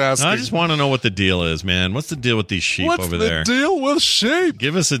question you're asking? I just want to know what the deal is, man. What's the deal with these sheep over there? What's the deal with sheep?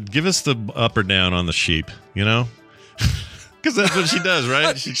 Give us the up or down on the sheep, you know? Because that's what she does,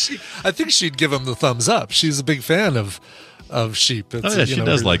 right? I think she'd give him the thumbs up. She's a big fan of sheep. It's, she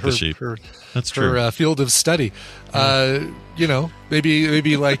does like the sheep. That's true. Her field of study.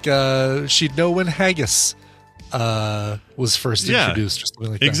 Maybe like she'd know when haggis was first introduced or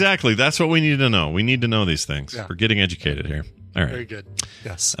something like that. Exactly. That's what we need to know. We need to know these things. Yeah. We're getting educated here. All right. Very good.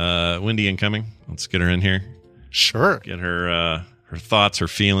 Yes. Wendy incoming. Let's get her in here. Sure. Get her thoughts, her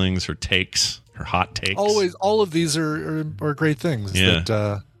feelings, her takes, her hot takes. Always, all of these are great things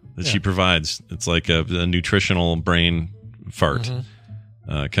that she provides. It's like a nutritional brain fart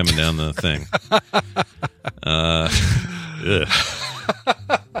coming down the thing.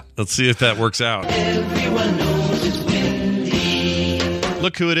 Let's see if that works out. Everyone knows it's Wendy.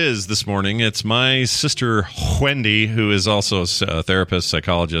 Look who it is this morning. It's my sister Wendy, who is also a therapist,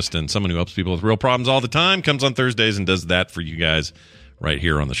 psychologist, and someone who helps people with real problems all the time. Comes on Thursdays and does that for you guys right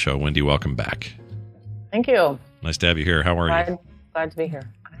here on the show. Wendy, welcome back. Thank you. Nice to have you here. How are you? Glad to be here.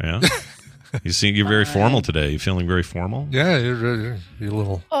 Yeah. You're very formal today. You feeling very formal? Yeah, you're a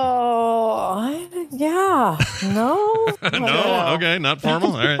little. Yeah. No. No. Okay. Not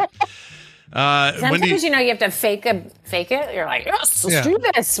formal. All right. Sometimes you have to fake it. You're like, yes, let's do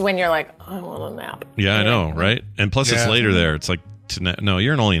this. When you're like, I want a nap. Yeah, I know, right? And plus, it's later there. It's like, no,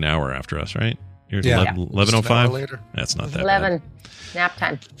 you're only an hour after us, right? Here's Yeah. 11:05 later. That's not that 11. bad. Nap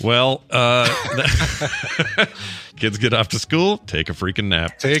time. Well, kids get off to school, take a freaking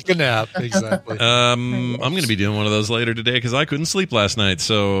nap. Take a nap, exactly. I'm going to be doing one of those later today because I couldn't sleep last night.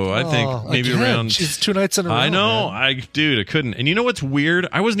 So I think maybe again, around. She's 2 nights in a row. I know, man. I couldn't. And you know what's weird?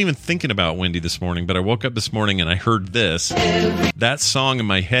 I wasn't even thinking about Wendy this morning, but I woke up this morning and I heard that song in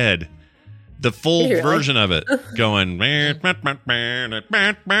my head. The full version of it going, and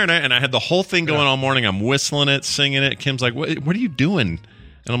I had the whole thing going all morning. I'm whistling it, singing it. Kim's like, what are you doing?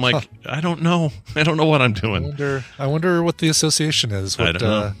 And I'm like, I don't know. I don't know what I'm doing. I wonder what the association is. I don't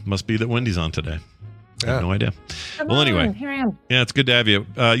know. Must be that Wendy's on today. I have no idea. Anyway. Here I am. Yeah, it's good to have you.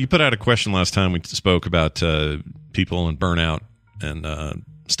 You put out a question last time we spoke about people and burnout and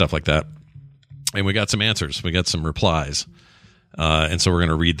stuff like that. And we got some answers. We got some replies. And so we're going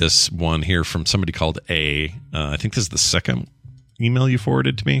to read this one here from somebody called A. I think this is the second email you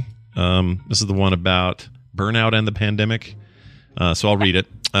forwarded to me. This is the one about burnout and the pandemic. So I'll read it.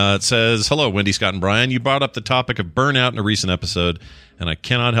 It says, "Hello, Wendy, Scott, and Brian. You brought up the topic of burnout in a recent episode, and I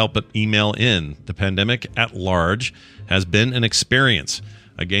cannot help but email in. The pandemic at large has been an experience.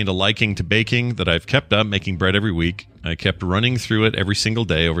 I gained a liking to baking that I've kept up, making bread every week. I kept running through it every single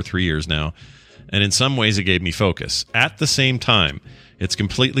day over 3 years now. And in some ways, it gave me focus. At the same time, it's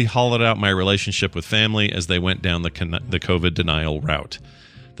completely hollowed out my relationship with family as they went down the COVID denial route.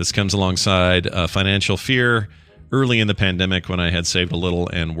 This comes alongside financial fear early in the pandemic when I had saved a little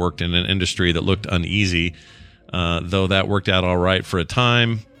and worked in an industry that looked uneasy, though that worked out all right for a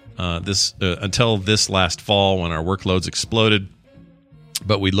time until this last fall when our workloads exploded.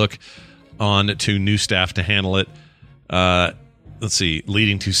 But we look on to new staff to handle it.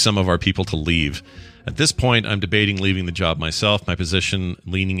 Leading to some of our people to leave. At this point, I'm debating leaving the job myself. My position,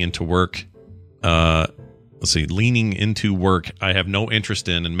 leaning into work, I have no interest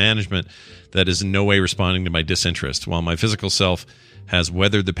in, and management that is in no way responding to my disinterest. While my physical self has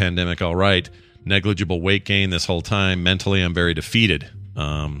weathered the pandemic all right, negligible weight gain this whole time. Mentally, I'm very defeated.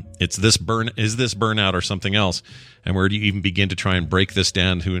 Is this burnout or something else? And where do you even begin to try and break this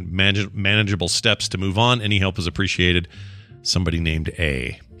down to manageable steps to move on? Any help is appreciated. Somebody named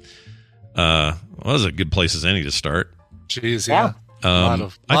A. That's a good place as any to start. Jeez, yeah. A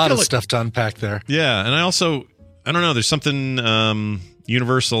lot of stuff to unpack there. Yeah, and I don't know, there's something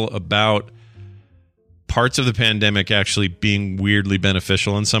universal about parts of the pandemic actually being weirdly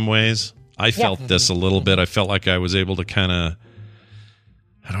beneficial in some ways. I felt this a little bit. I felt like I was able to kind of,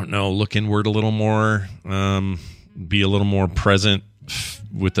 look inward a little more, be a little more present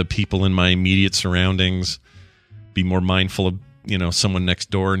with the people in my immediate surroundings. Be more mindful of, someone next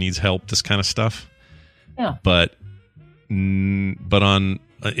door needs help, this kind of stuff. Yeah. But in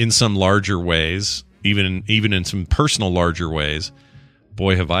some larger ways, even in some personal larger ways,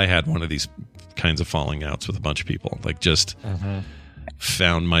 boy, have I had one of these kinds of falling outs with a bunch of people. Like just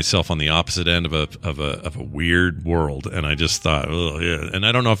found myself on the opposite end of a weird world, and I just thought, oh yeah. And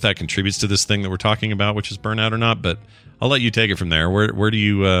I don't know if that contributes to this thing that we're talking about, which is burnout or not. But I'll let you take it from there. Where do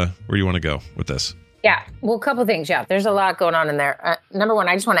you want to go with this? Yeah. Well, a couple of things. Yeah. There's a lot going on in there. Number one,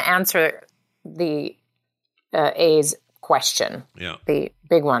 I just want to answer the A's question. Yeah. The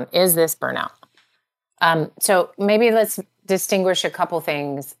big one. Is this burnout? So maybe let's distinguish a couple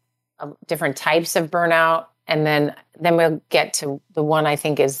things, different types of burnout, and then we'll get to the one I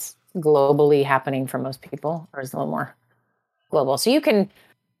think is globally happening for most people, or is a little more global. So you can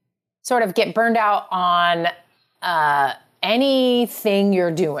sort of get burned out on anything you're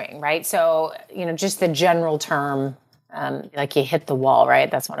doing, right? So, just the general term, like you hit the wall,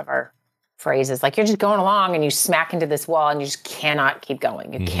 right? That's one of our phrases. Like you're just going along and you smack into this wall and you just cannot keep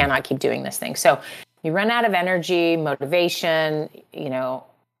going. You cannot keep doing this thing. So you run out of energy, motivation,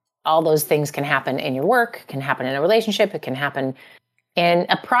 all those things can happen in your work, can happen in a relationship. It can happen in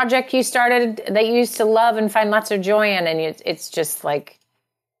a project you started that you used to love and find lots of joy in. And it's just like,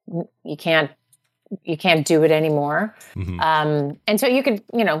 you can't do it anymore. And so you could,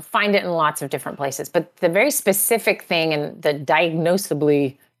 find it in lots of different places. But the very specific thing and the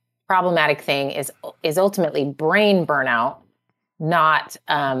diagnosably problematic thing is ultimately brain burnout, not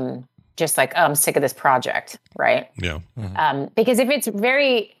just like, oh, I'm sick of this project, right? Yeah. Because if it's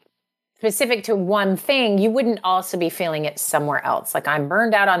very specific to one thing, you wouldn't also be feeling it somewhere else. Like I'm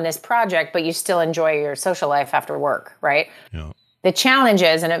burned out on this project, but you still enjoy your social life after work, right? Yeah. The challenge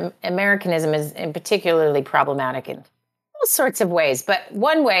is, and Americanism is in particularly problematic in all sorts of ways, but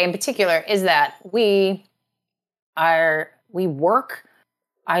one way in particular is that we work,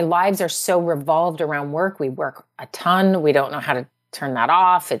 our lives are so revolved around work. We work a ton. We don't know how to turn that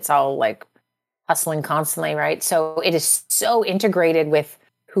off. It's all like hustling constantly, right? So it is so integrated with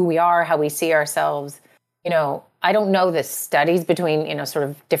who we are, how we see ourselves. I don't know the studies between, sort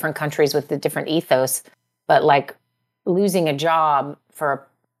of different countries with the different ethos, but like losing a job for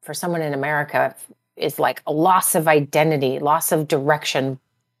someone in America is like a loss of identity, loss of direction,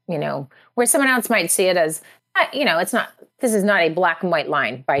 where someone else might see it as, this is not a black and white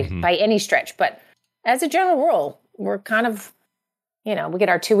line by any stretch, but as a general rule, we're kind of, we get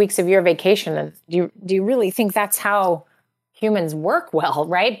our 2 weeks of year vacation. And do you really think that's how humans work well,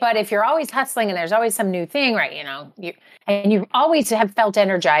 right? But if you're always hustling and there's always some new thing, right, you always have felt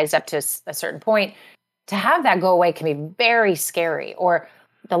energized up to a certain point, to have that go away can be very scary. Or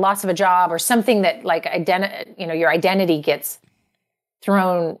the loss of a job or something that like your identity gets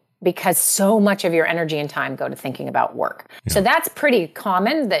thrown because so much of your energy and time go to thinking about work. Yeah. So that's pretty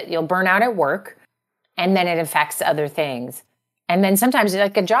common, that you'll burn out at work and then it affects other things. And then sometimes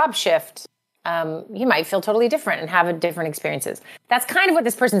like a job shift, you might feel totally different and have different experiences. That's kind of what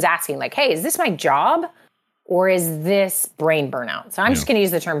this person's asking. Like, hey, is this my job or is this brain burnout? So I'm just going to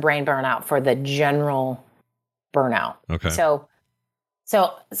use the term brain burnout for the general burnout. Okay. So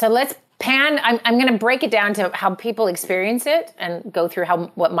let's pan. I'm going to break it down to how people experience it and go through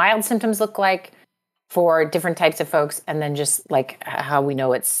what mild symptoms look like for different types of folks, and then just like how we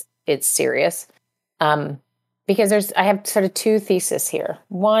know it's serious. Because I have sort of two theses here.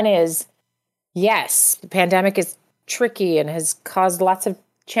 One is, yes, the pandemic is tricky and has caused lots of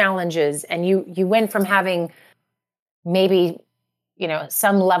challenges, and you went from having maybe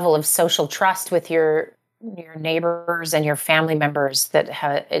some level of social trust with your neighbors and your family members that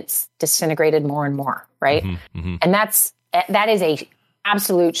it's disintegrated more and more, right? Mm-hmm. And that is a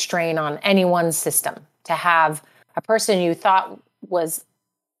absolute strain on anyone's system, to have a person you thought was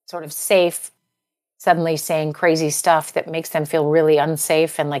sort of safe suddenly saying crazy stuff that makes them feel really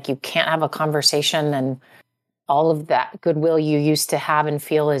unsafe, and like you can't have a conversation, and all of that goodwill you used to have and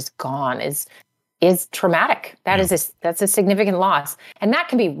feel is gone, is traumatic. That's a significant loss. And that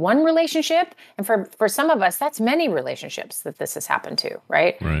can be one relationship. And for some of us, that's many relationships that this has happened to,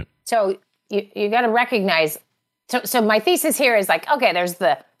 right? Right. So you got to recognize. So my thesis here is like, okay, there's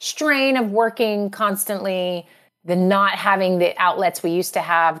the strain of working constantly, the not having the outlets we used to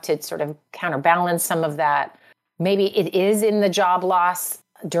have to sort of counterbalance some of that. Maybe it is in the job loss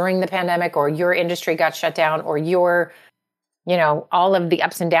during the pandemic, or your industry got shut down, or your all of the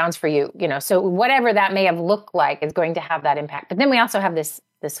ups and downs for you, so whatever that may have looked like is going to have that impact. But then we also have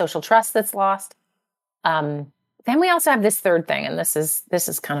the social trust that's lost. Then we also have this third thing, and this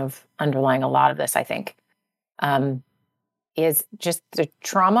is kind of underlying a lot of this, I think, is just the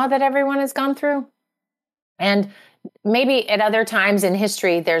trauma that everyone has gone through. And maybe at other times in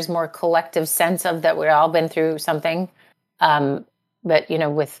history, there's more collective sense of that we've all been through something. But,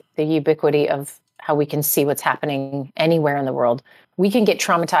 with the ubiquity of how we can see what's happening anywhere in the world, we can get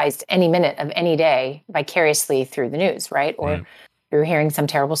traumatized any minute of any day vicariously through the news, right? Or through hearing some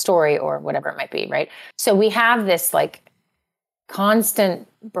terrible story or whatever it might be, right? So we have this like constant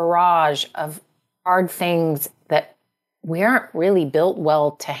barrage of hard things that we aren't really built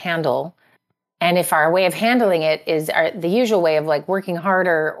well to handle. And if our way of handling it is the usual way of like working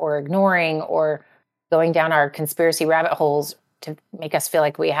harder or ignoring or going down our conspiracy rabbit holes to make us feel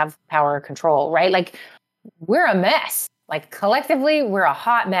like we have power or control, right? Like we're a mess. Like collectively, we're a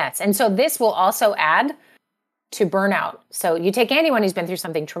hot mess. And so this will also add to burnout. So you take anyone who's been through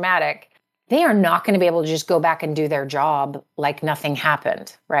something traumatic, they are not going to be able to just go back and do their job like nothing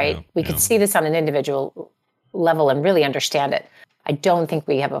happened, right? We could see this on an individual level and really understand it. I don't think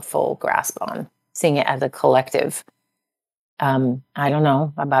we have a full grasp on seeing it as a collective. I don't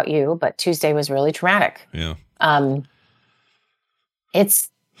know about you, but Tuesday was really traumatic. Yeah. Man.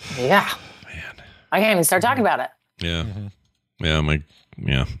 I can't even start talking about it. Yeah. Mm-hmm.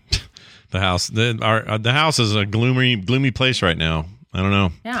 Yeah. The house is a gloomy place right now. I don't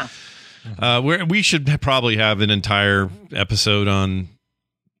know. Yeah. We should probably have an entire episode on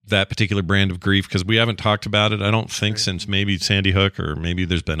that particular brand of grief, because we haven't talked about it, I don't think, since maybe Sandy Hook, or maybe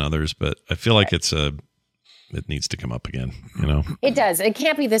there's been others, but I feel like it needs to come up again, It does. It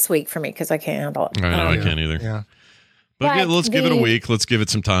can't be this week for me because I can't handle it. I know, I can't either. Yeah. But let's give it a week. Let's give it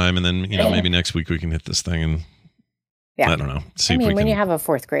some time, and then maybe next week we can hit this thing and I don't know. See if we can. When you have a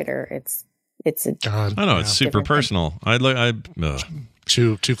fourth grader, it's a God. I know it's super personal.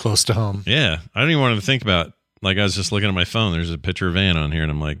 Too close to home. Yeah, I don't even want to think about. Like, I was just looking at my phone. There's a picture of Ann on here,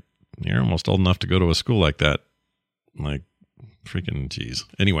 and I'm like, you're almost old enough to go to a school like that. I'm like, freaking geez.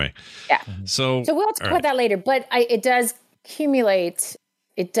 Anyway. Yeah. So we'll talk about that later. But it does accumulate.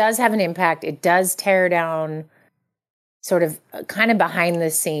 It does have an impact. It does tear down sort of kind of behind the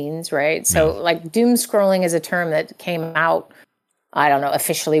scenes, right? So like doom scrolling is a term that came out I don't know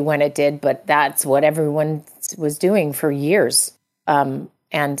officially when it did, but that's what everyone was doing for years,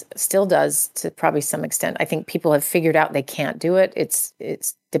 and still does to probably some extent. I think people have figured out they can't do it. It's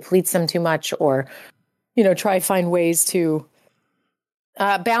depletes them too much, or try find ways to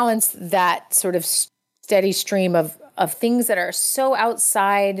balance that sort of steady stream of things that are so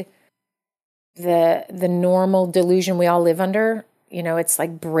outside the normal delusion we all live under. It's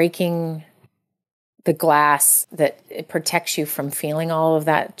like breaking the glass that it protects you from feeling all of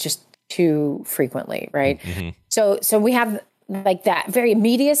that just too frequently, right? Mm-hmm. So we have like that very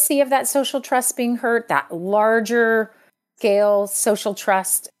immediacy of that social trust being hurt, that larger scale social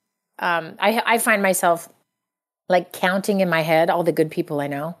trust. I find myself like counting in my head all the good people I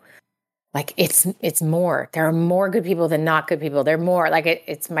know. Like it's more. There are more good people than not good people. They're more like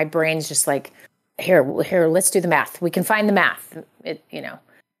it's my brain's just like here. Let's do the math. We can find the math.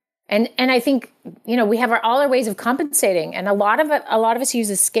 And I think we have all our ways of compensating, and a lot of us use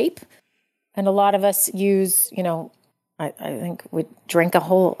escape, and a lot of us use I think we drank a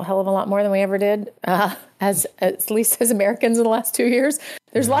whole hell of a lot more than we ever did, at least as Americans in the last 2 years.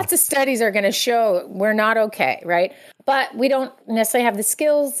 There's lots of studies that are going to show we're not okay, right? But we don't necessarily have the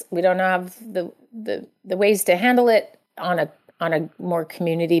skills. We don't have the ways to handle it on a more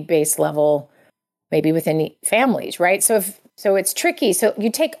community-based level, maybe within families, right? So it's tricky. So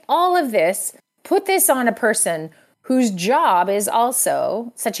you take all of this, put this on a person whose job is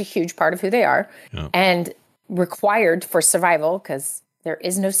also such a huge part of who they are, and required for survival because there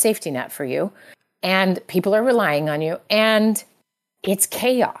is no safety net for you, and people are relying on you, and it's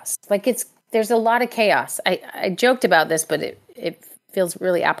chaos. Like there's a lot of chaos. I joked about this, but it feels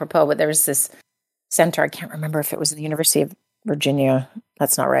really apropos. But there was this center. I can't remember if it was the University of Virginia.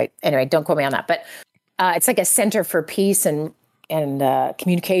 That's not right. Anyway, don't quote me on that. But it's like a center for peace and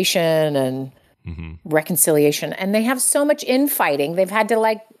communication and reconciliation. And they have so much infighting. They've had to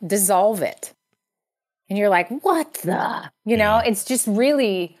like dissolve it. And you're like, what the? It's just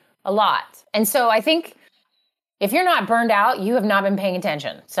really a lot. And so I think if you're not burned out, you have not been paying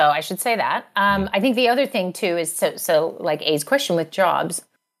attention. So I should say that. I think the other thing too is so like A's question with jobs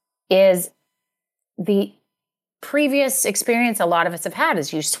is the previous experience a lot of us have had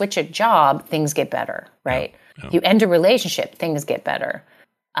is you switch a job, things get better, right? Yeah. You end a relationship, things get better.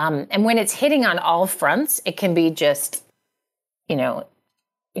 And when it's hitting on all fronts, it can be just,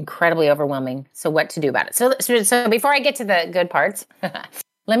 incredibly overwhelming. So what to do about it? So before I get to the good parts,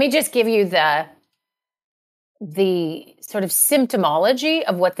 let me just give you the sort of symptomology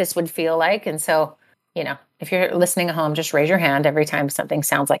of what this would feel like. And so, if you're listening at home, just raise your hand every time something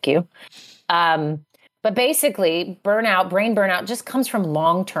sounds like you. But basically, brain burnout just comes from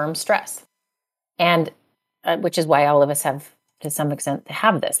long-term stress. And which is why all of us have, to some extent,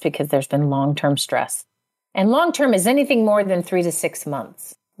 have this, because there's been long-term stress. And long-term is anything more than 3 to 6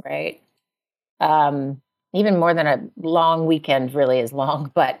 months, right? Even more than a long weekend really is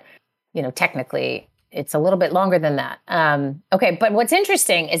long, but, technically it's a little bit longer than that. Okay, but what's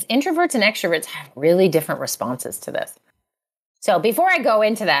interesting is introverts and extroverts have really different responses to this. So before I go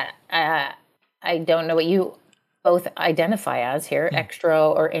into that, I don't know what you both identify as here,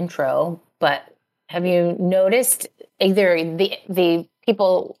 extro or intro, but have you noticed either the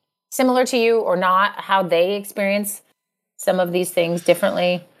people similar to you or not, how they experience some of these things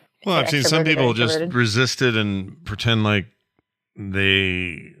differently? Well, I've seen some people just resist it and pretend like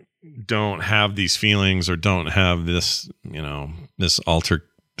they don't have these feelings or don't have this, this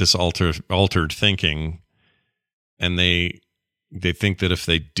altered thinking, and they think that if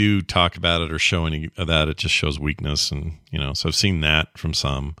they do talk about it or show any of that, it just shows weakness, and so I've seen that from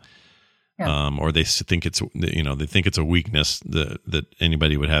some. Yeah. Or they think it's a weakness that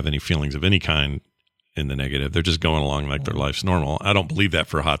anybody would have any feelings of any kind in the negative. They're just going along like their life's normal. I don't believe that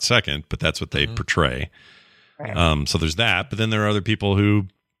for a hot second, but that's what they portray. Right. So there's that. But then there are other people who,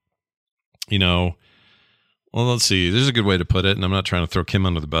 well, let's see. There's a good way to put it, and I'm not trying to throw Kim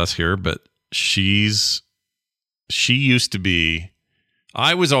under the bus here, but she used to be.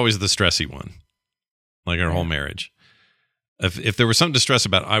 I was always the stressy one, like our whole marriage. If there was something to stress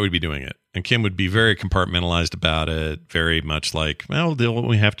about, I would be doing it. And Kim would be very compartmentalized about it, very much like, well, we'll deal with what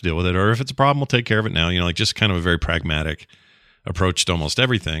we have to deal with it. Or if it's a problem, we'll take care of it now. Like just kind of a very pragmatic approach to almost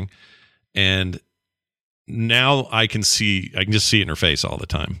everything. And now I can just see it in her face all the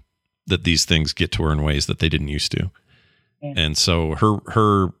time that these things get to her in ways that they didn't used to. Yeah. And so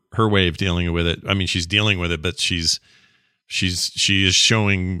her way of dealing with it, I mean, she's dealing with it, but she is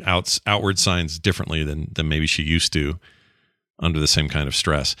showing outward signs differently than maybe she used to under the same kind of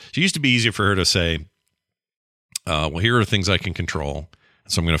stress. It used to be easier for her to say, well, here are things I can control,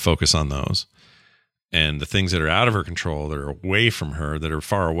 so I'm going to focus on those. and the things that are out of her control, that are away from her, that are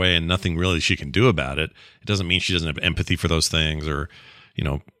far away and nothing really she can do about it. It doesn't mean she doesn't have empathy for those things or,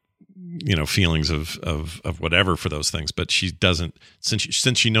 feelings of whatever for those things, but she doesn't,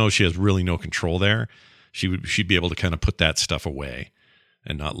 since she knows she has really no control there, she'd be able to kind of put that stuff away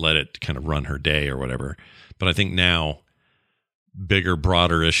and not let it kind of run her day or whatever. But I think now bigger,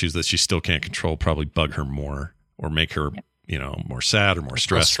 broader issues that she still can't control probably bug her more or make her, more sad or more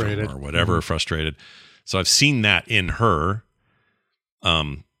stressed or whatever, frustrated. So I've seen that in her,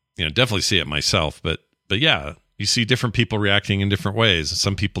 definitely see it myself, but yeah, you see different people reacting in different ways.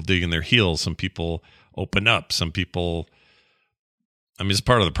 Some people dig in their heels. Some people open up. Some people, it's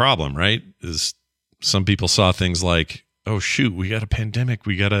part of the problem, right? Is some people saw things like, oh shoot, we got a pandemic.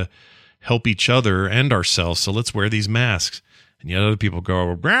 We got to help each other and ourselves. So let's wear these masks. And yet other people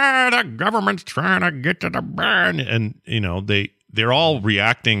go, the government's trying to get to the burn. And, they're all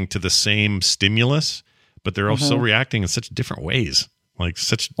reacting to the same stimulus, but they're also reacting in such different ways, like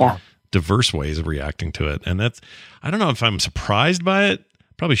such diverse ways of reacting to it. And I don't know if I'm surprised by it.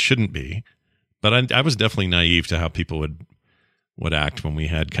 Probably shouldn't be. But I was definitely naive to how people would act when we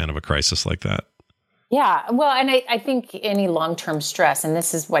had kind of a crisis like that. Yeah. Well, and I think any long-term stress, and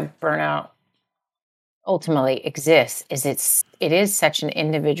this is what burnout ultimately exists, is it is such an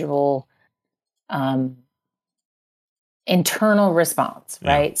individual internal response,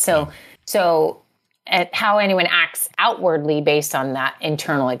 right? So at how anyone acts outwardly based on that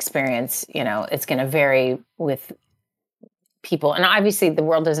internal experience, it's going to vary with people. And obviously the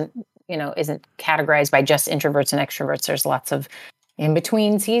world isn't categorized by just introverts and extroverts. There's lots of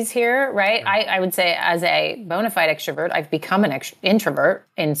in-betweens here, right? I would say as a bona fide extrovert, I've become an introvert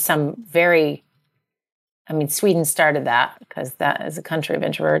in some very, Sweden started that because that is a country of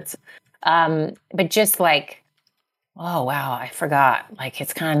introverts. But just like, oh, wow, I forgot. Like,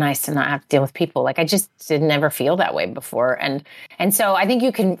 it's kind of nice to not have to deal with people. Like, I just did never feel that way before. And so I think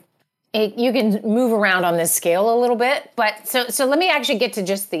you can move around on this scale a little bit. But so let me actually get to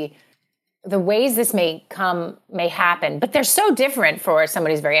just the ways this may happen. But they're so different for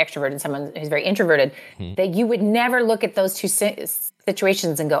somebody who's very extroverted and someone who's very introverted that you would never look at those two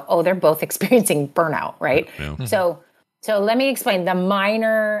situations and go, oh, they're both experiencing burnout, right? Yeah. So let me explain. The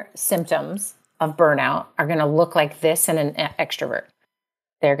minor symptoms of burnout are going to look like this in an extrovert.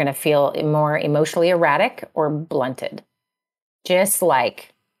 They're going to feel more emotionally erratic or blunted, just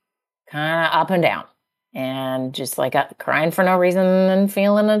like kind of up and down, and just like crying for no reason and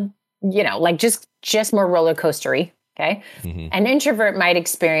feeling like just more roller coastery. Okay, An introvert might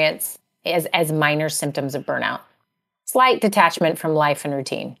experience as minor symptoms of burnout, slight detachment from life and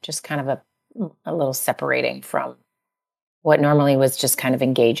routine, just kind of a little separating from what normally was just kind of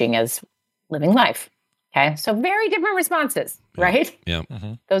engaging as living life. Okay. So very different responses, right? Yeah.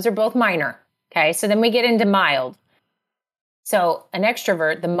 Those are both minor. Okay. So then we get into mild. So an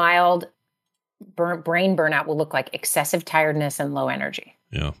extrovert, the mild brain burnout will look like excessive tiredness and low energy.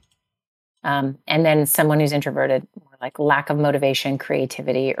 Yeah. And then someone who's introverted, more like lack of motivation,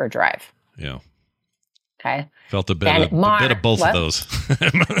 creativity, or drive. Yeah. Okay. Felt a bit of both of those.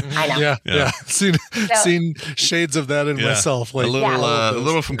 I know. Yeah. Seen shades of that in myself. Like a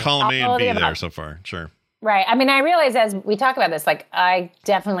little from column A and B there so far. Sure. Right. I realize as we talk about this, like I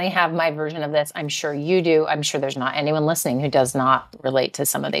definitely have my version of this. I'm sure you do. I'm sure there's not anyone listening who does not relate to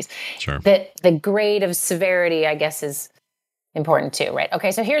some of these. Sure. The grade of severity, I guess, is important too, right?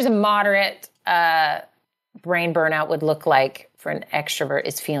 Okay. So here's a moderate brain burnout would look like for an extrovert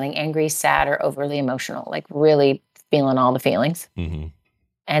is feeling angry, sad, or overly emotional, like really feeling all the feelings. And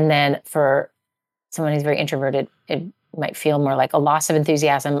then for someone who's very introverted, it might feel more like a loss of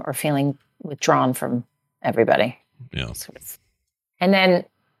enthusiasm or feeling withdrawn from everybody. Yeah. Sort of. And then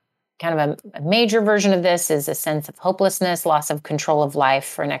kind of a major version of this is a sense of hopelessness, loss of control of life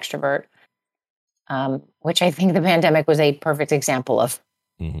for an extrovert, which I think the pandemic was a perfect example of.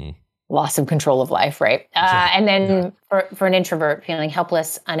 Loss of control of life, right? And then for an introvert, feeling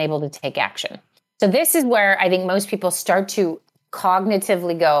helpless, unable to take action. So this is where I think most people start to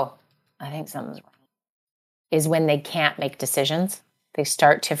cognitively go, I think something's wrong, is when they can't make decisions. They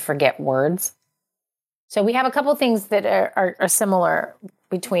start to forget words. So we have a couple of things that are similar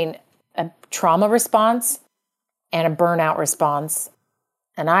between a trauma response and a burnout response.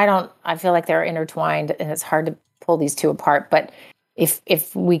 And I feel like they're intertwined and it's hard to pull these two apart, but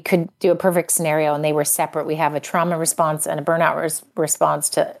if we could do a perfect scenario and they were separate, we have a trauma response and a burnout response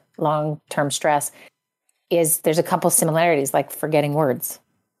to long-term stress, there's a couple similarities, like forgetting words,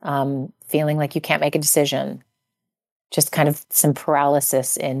 feeling like you can't make a decision, just kind of some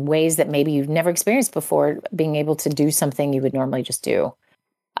paralysis in ways that maybe you've never experienced before, being able to do something you would normally just do.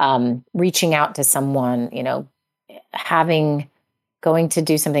 reaching out to someone, going to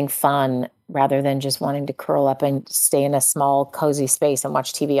do something fun rather than just wanting to curl up and stay in a small, cozy space and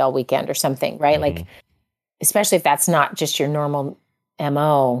watch TV all weekend or something, right? Like, especially if that's not just your normal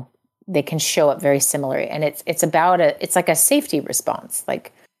MO, they can show up very similarly. And it's like a safety response,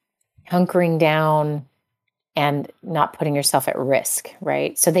 like hunkering down and not putting yourself at risk,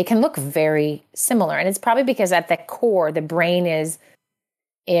 right? So they can look very similar. And it's probably because at the core, the brain is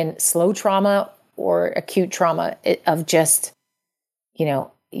in slow trauma or acute trauma of just,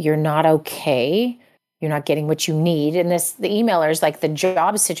 you're not okay. You're not getting what you need. And the emailer is like the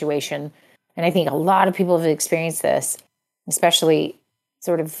job situation. And I think a lot of people have experienced this, especially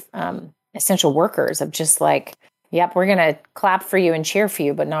sort of essential workers, of just like, yep, we're going to clap for you and cheer for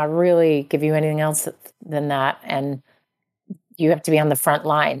you, but not really give you anything else than that. And you have to be on the front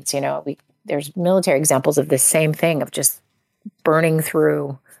lines. There's military examples of the same thing, of just burning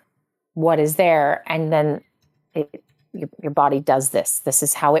through what is there. And then your body does this. This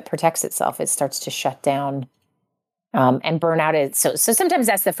is how it protects itself. It starts to shut down and burn out. So sometimes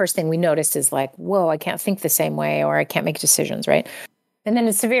that's the first thing we notice is like, whoa, I can't think the same way, or I can't make decisions, right? And then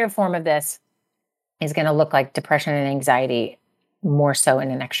a severe form of this is going to look like depression and anxiety, more so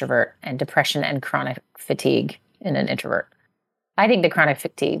in an extrovert, and depression and chronic fatigue in an introvert. I think the chronic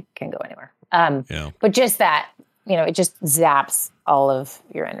fatigue can go anywhere. But just that, it just zaps all of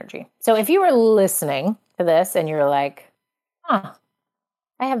your energy. So if you were listening to this and you're like, I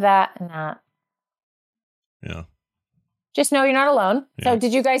have that and that. Yeah. Just know you're not alone. Yeah. So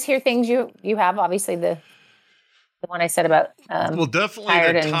did you guys hear things you have? Obviously the one I said about definitely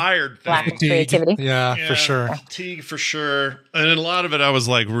tired the tired thing. lack of creativity. Yeah, for sure. Fatigue for sure. And a lot of it I was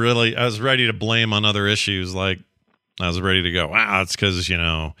like I was ready to blame on other issues. Like I was ready to go, wow, it's because,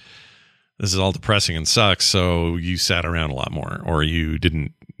 this is all depressing and sucks. So you sat around a lot more, or you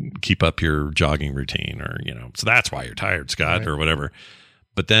didn't keep up your jogging routine, or, so that's why you're tired, Scott, right, or whatever.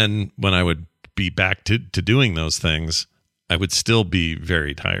 But then when I would be back to doing those things, I would still be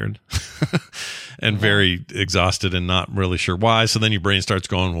very tired and very exhausted and not really sure why. So then your brain starts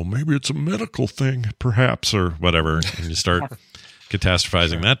going, well, maybe it's a medical thing, perhaps, or whatever. And you start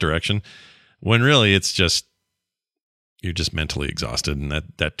catastrophizing that direction, when really it's just, you're just mentally exhausted. And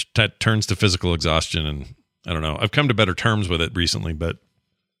that turns to physical exhaustion. And I don't know, I've come to better terms with it recently, but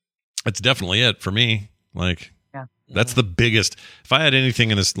it's definitely it for me. Like, that's the biggest. If I had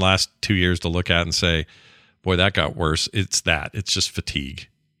anything in this last 2 years to look at and say, boy, that got worse, it's just fatigue.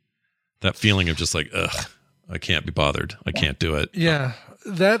 That feeling of just like, ugh, I can't be bothered. I can't do it. Yeah.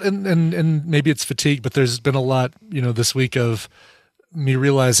 That and maybe it's fatigue, but there's been a lot, this week of me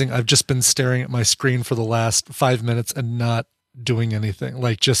realizing I've just been staring at my screen for the last 5 minutes and not doing anything.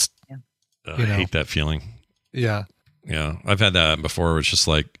 Like just, I hate that feeling. Yeah. Yeah. I've had that before. Where it's just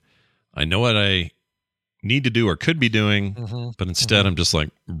like, I know what I need to do or could be doing, but instead I'm just like,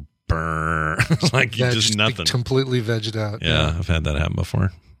 burn. Like you just nothing. Completely vegged out. Yeah. I've had that happen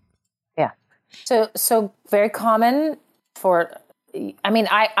before. Yeah. So very common for,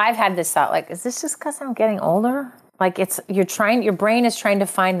 I've had this thought, like, is this just because I'm getting older? Like your brain is trying to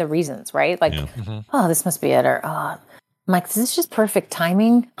find the reasons, right? Like, oh, this must be it. Or, I'm like, is this just perfect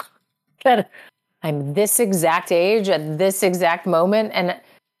timing? That I'm this exact age at this exact moment. And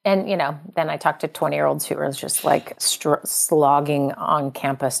then I talked to 20-year-olds who are just like slogging on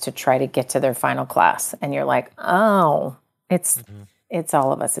campus to try to get to their final class. And you're like, oh, it's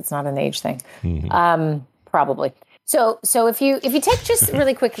all of us. It's not an age thing. Probably. So if you take just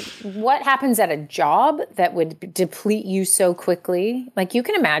really quick, what happens at a job that would deplete you so quickly? Like you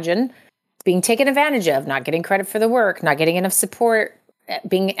can imagine being taken advantage of, not getting credit for the work, not getting enough support,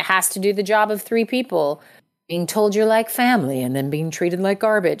 has to do the job of 3 people, being told you're like family and then being treated like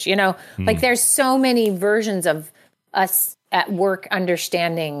garbage, like there's so many versions of us at work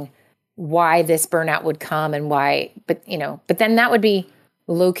understanding why this burnout would come and why, but then that would be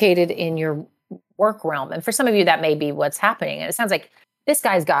located in your work realm. And for some of you, that may be what's happening. And it sounds like this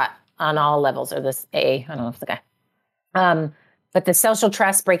guy's got on all levels, or this I don't know if the guy, but the social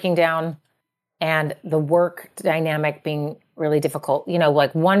trust breaking down and the work dynamic being really difficult,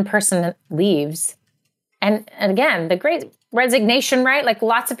 like one person leaves. And again, the great resignation, right? Like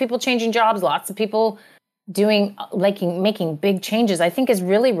lots of people changing jobs, lots of people making big changes, I think is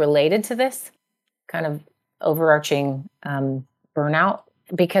really related to this kind of overarching burnout.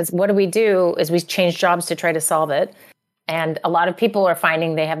 Because what do is we change jobs to try to solve it. And a lot of people are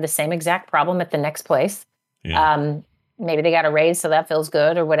finding they have the same exact problem at the next place. Yeah. Maybe they got a raise, so that feels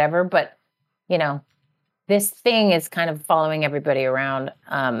good or whatever. But, this thing is kind of following everybody around.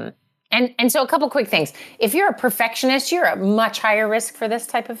 And so a couple quick things. If you're a perfectionist, you're at much higher risk for this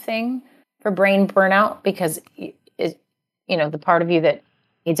type of thing, for brain burnout, because the part of you that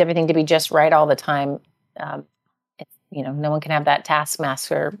needs everything to be just right all the time. No one can have that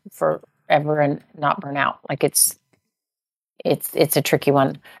taskmaster forever and not burn out. Like it's a tricky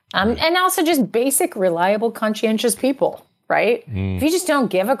one. And also just basic, reliable, conscientious people, right? If you just don't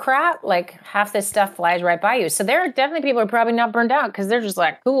give a crap, like half this stuff flies right by you. So there are definitely people who are probably not burned out because they're just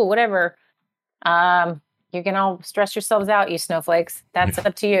like, cool, whatever. You can all stress yourselves out, you snowflakes. That's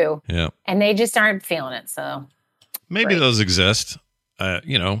up to you. Yeah. And they just aren't feeling it. So maybe those exist.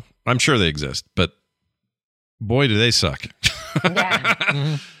 I'm sure they exist, but boy, do they suck.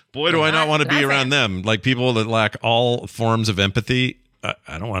 Yeah. Boy, do I not want to be around them. Like people that lack all forms of empathy.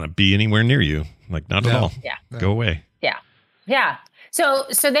 I don't want to be anywhere near you. Like not at all. Yeah. Go away. Yeah. Yeah. So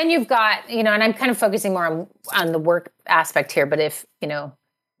then you've got, and I'm kind of focusing more on the work aspect here, but if,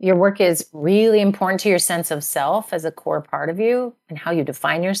 your work is really important to your sense of self as a core part of you and how you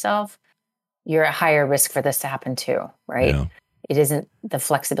define yourself, you're at higher risk for this to happen too, right? Yeah. It isn't the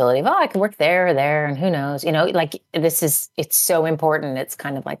flexibility of, I can work there or there and who knows, it's so important. It's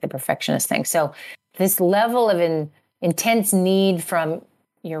kind of like the perfectionist thing. So this level of intense need from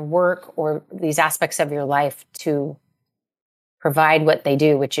your work or these aspects of your life to provide what they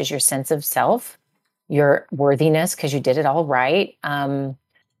do, which is your sense of self, your worthiness, because you did it all right,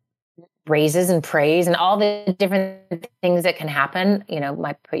 raises and praise and all the different things that can happen,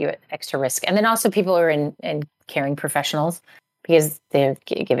 might put you at extra risk. And then also people who are in caring professionals, because they're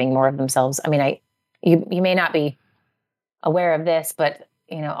giving more of themselves. I mean, you may not be aware of this, but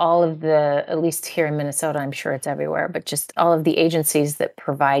all of the, at least here in Minnesota, I'm sure it's everywhere, but just all of the agencies that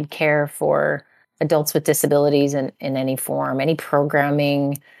provide care for adults with disabilities in any form, any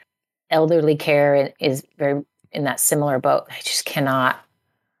programming, elderly care is very in that similar boat. I just cannot.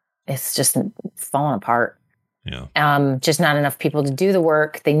 It's just falling apart. Yeah. Just not enough people to do the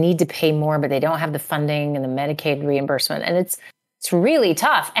work. They need to pay more, but they don't have the funding and the Medicaid reimbursement. And it's really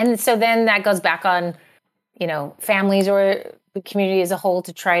tough. And so then that goes back on, families or the community as a whole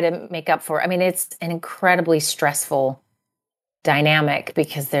to try to make up for. I mean, it's an incredibly stressful dynamic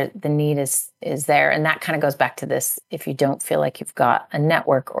because the need is there. And that kind of goes back to this. If you don't feel like you've got a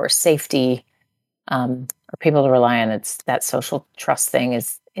network or safety or people to rely on, it's that social trust thing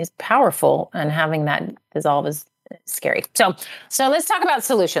is powerful, and having that dissolve is scary. So let's talk about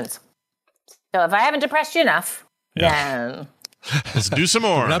solutions. So if I haven't depressed you enough, then let's do some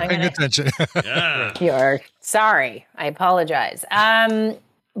more. Not paying attention. Yeah. You're sorry. I apologize.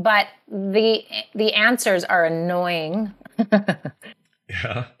 But the answers are annoying.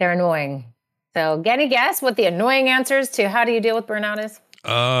 Yeah. They're annoying. So any guess what the annoying answers to how do you deal with burnout is?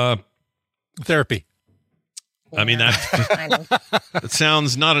 Therapy. I mean, that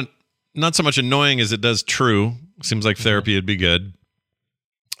sounds not so much annoying as it does true. Seems like therapy would be good.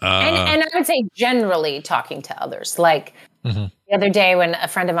 And I would say generally talking to others. Like the other day when a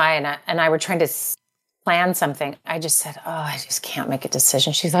friend of mine and I were trying to plan something, I just said, I just can't make a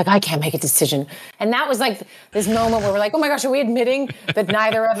decision. She's like, I can't make a decision. And that was like this moment where we're like, oh my gosh, are we admitting that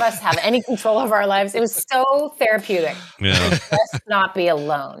neither of us have any control of our lives? It was so therapeutic. Yeah. Let's not be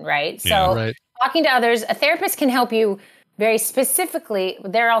alone, right? Yeah. So Right. Talking to others, a therapist can help you very specifically.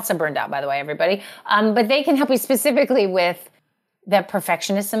 They're also burned out, by the way, everybody. But they can help you specifically with the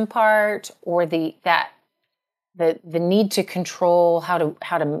perfectionism part or the need to control how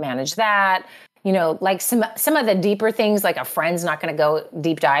to manage that. Like some of the deeper things, like a friend's not going to go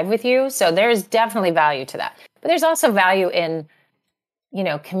deep dive with you. So there's definitely value to that. But there's also value in,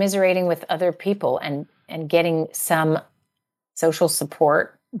 commiserating with other people and getting some social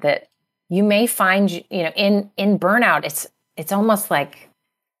support that you may find, in burnout. It's almost like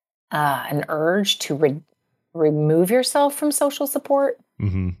an urge to remove yourself from social support.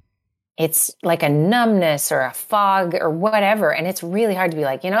 Mm-hmm. It's like a numbness or a fog or whatever. And it's really hard to be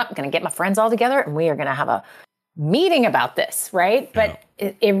like, I'm going to get my friends all together and we are going to have a meeting about this, right? Yeah.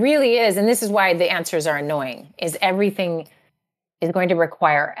 But it really is. And this is why the answers are annoying, is everything is going to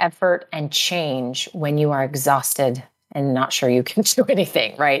require effort and change when you are exhausted and not sure you can do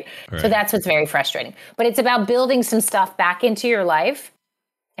anything, right? So that's what's very frustrating. But it's about building some stuff back into your life.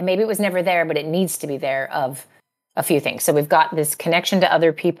 And maybe it was never there, but it needs to be there of a few things. So we've got this connection to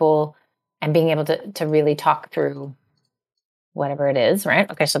other people and being able to really talk through whatever it is, right?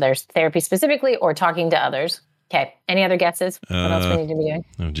 Okay, so there's therapy specifically or talking to others. Okay, any other guesses? What else we need to be doing?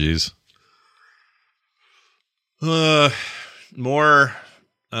 Oh, geez. More...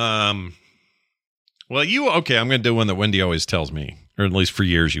 Well, I'm going to do one that Wendy always tells me, or at least for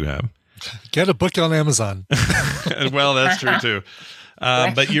years you have. Get a book on Amazon. Well, that's true too.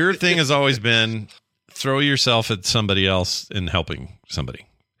 But your thing has always been throw yourself at somebody else in helping somebody.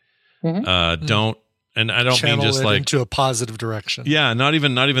 Don't, and I don't Channel mean just it like into a positive direction. Yeah, not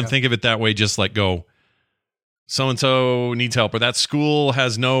even think of it that way. Just like go, so and so needs help, or that school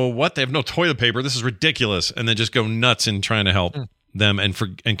has they have no toilet paper. This is ridiculous, and then just go nuts in trying to help them and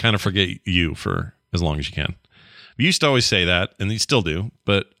kind of forget you for as long as you can. You used to always say that, and you still do,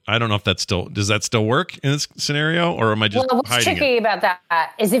 but I don't know if does that still work in this scenario, or am I just what's hiding tricky it? about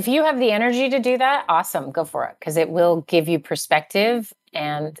that is if you have the energy to do that, awesome, go for it, because it will give you perspective.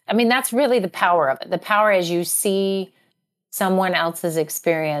 And I mean, that's really the power of it. The power is you see someone else's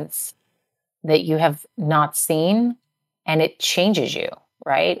experience that you have not seen, and it changes you,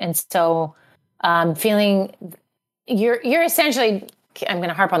 right? And so feeling you're essentially, I'm going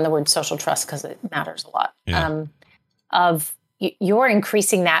to harp on the word social trust because it matters a lot. Yeah. You're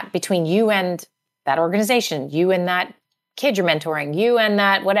increasing that between you and that organization, you and that kid you're mentoring, you and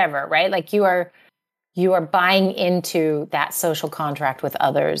that whatever, right? Like you are buying into that social contract with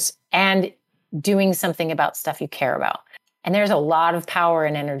others and doing something about stuff you care about. And there's a lot of power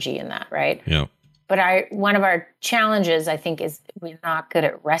and energy in that, right? Yeah. But one of our challenges, I think, is we're not good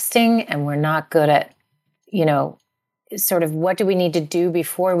at resting, and we're not good at, sort of what do we need to do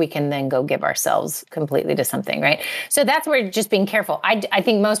before we can then go give ourselves completely to something, right? So that's where just being careful. I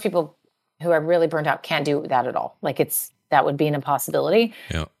think most people who are really burnt out can't do that at all. Like that would be an impossibility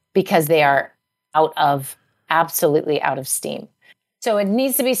because they are absolutely out of steam. So it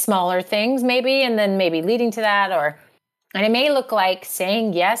needs to be smaller things maybe, and then maybe leading to that, and it may look like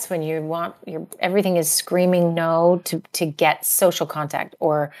saying yes when everything is screaming no to get social contact,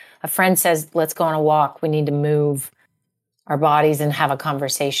 or a friend says, let's go on a walk. We need to move our bodies and have a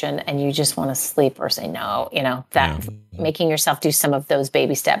conversation, and you just want to sleep or say no, making yourself do some of those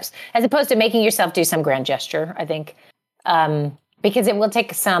baby steps as opposed to making yourself do some grand gesture, I think, because it will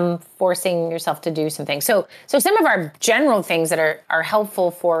take some forcing yourself to do some things. So some of our general things that are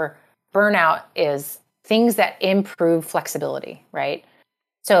helpful for burnout is things that improve flexibility, right?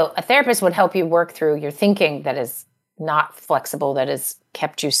 So a therapist would help you work through your thinking that is not flexible, that has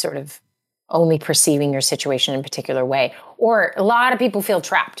kept you sort of only perceiving your situation in a particular way. Or a lot of people feel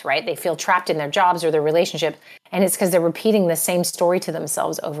trapped, right? They feel trapped in their jobs or their relationship, and it's because they're repeating the same story to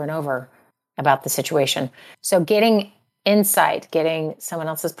themselves over and over about the situation. So getting insight, getting someone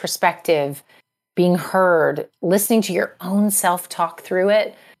else's perspective, being heard, listening to your own self-talk through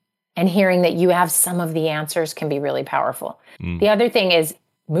it, and hearing that you have some of the answers can be really powerful. The other thing is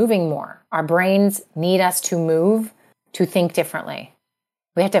moving more. Our brains need us to move, to think differently.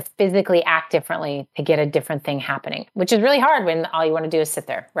 We have to physically act differently to get a different thing happening, which is really hard when all you want to do is sit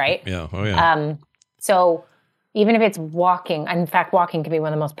there, right? Yeah. Oh, yeah. So even if it's walking, in fact, walking can be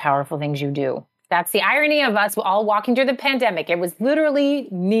one of the most powerful things you do. That's the irony of us all walking through the pandemic. It was literally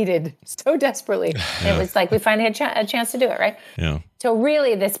needed so desperately. Yeah. It was like we finally had a chance to do it, right? Yeah. So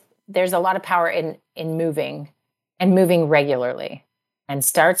really, there's a lot of power in moving, and moving regularly. And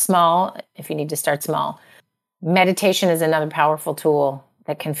start small if you need to start small. Meditation is another powerful tool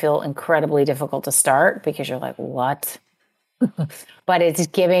that can feel incredibly difficult to start because you're like, what? But it's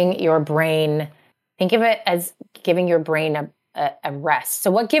giving your brain, think of it as giving your brain a rest. So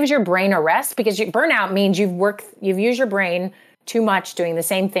what gives your brain a rest? Because burnout means you've used your brain too much doing the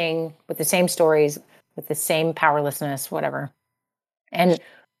same thing with the same stories, with the same powerlessness, whatever. And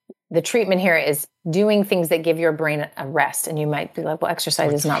the treatment here is doing things that give your brain a rest. And you might be like, well,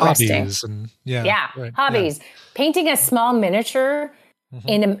 exercise is not resting. Hobbies. Yeah. Painting a small miniature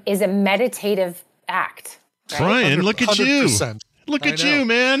is a meditative act. Right? Brian, look at you. Look at you,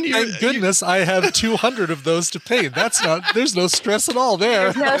 man. Thank goodness I have 200 of those to paint. There's no stress at all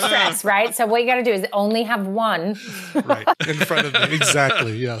there. There's no stress, right? So what you got to do is only have one. Right, in front of me.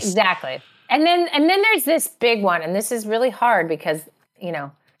 Exactly, yes. Exactly. And then there's this big one, and this is really hard because,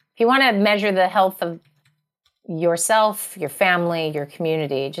 if you want to measure the health of yourself, your family, your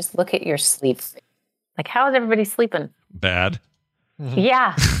community, just look at your sleep. Like, how is everybody sleeping? Bad.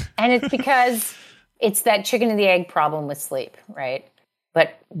 Yeah. And it's because it's that chicken and the egg problem with sleep, right?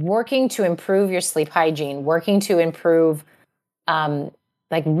 But working to improve your sleep hygiene, working to improve,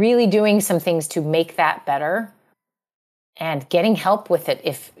 really doing some things to make that better, and getting help with it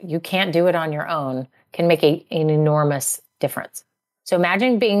if you can't do it on your own can make an enormous difference. So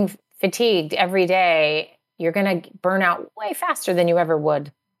imagine being fatigued every day. You're going to burn out way faster than you ever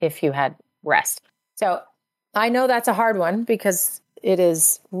would if you had rest. So I know that's a hard one because it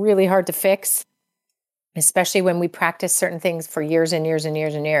is really hard to fix, especially when we practice certain things for years and years and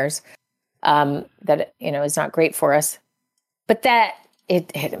years and years, that, is not great for us. But that,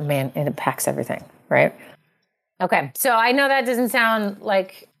 it impacts everything, right? Okay. So I know that doesn't sound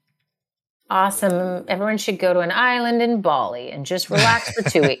like awesome. Everyone should go to an island in Bali and just relax for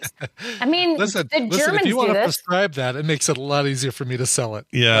 2 weeks. I mean, listen, Germans if you want do to this. prescribe that, it makes it a lot easier for me to sell it.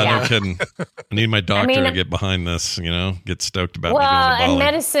 Yeah, no kidding. I need my doctor to get behind this, get stoked about me going to Bali. And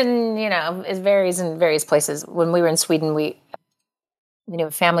medicine, it varies in various places. When we were in Sweden, we knew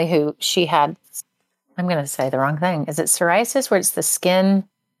a family who she had, I'm going to say the wrong thing. Is it psoriasis where it's the skin?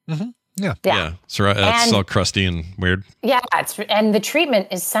 Mm-hmm. Yeah. Yeah. It's all crusty and weird. Yeah. And the treatment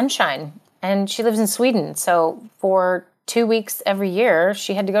is sunshine. And she lives in Sweden. So for 2 weeks every year,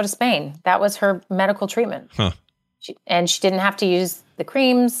 she had to go to Spain. That was her medical treatment. Huh. She didn't have to use the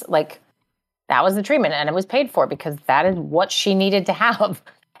creams. Like, that was the treatment. And it was paid for because that is what she needed to have.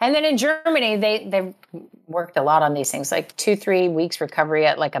 And then in Germany, they worked a lot on these things, like 2-3 weeks recovery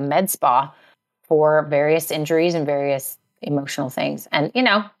at like a med spa for various injuries and various emotional things. And,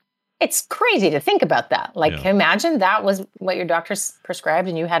 it's crazy to think about that. Like, imagine that was what your doctor prescribed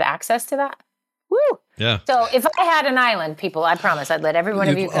and you had access to that. Woo! Yeah. So if I had an island, people, I promise I'd let every one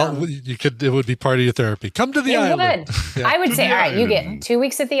of you come. It would be part of your therapy. Come to the island. Would. Yeah. I would say, all right, you get 2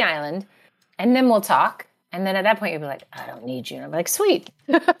 weeks at the island and then we'll talk. And then at that point, you'll be like, I don't need you. And I'm like, sweet.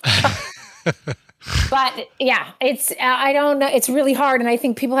 But yeah, I don't know. It's really hard. And I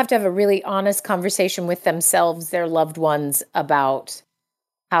think people have to have a really honest conversation with themselves, their loved ones, about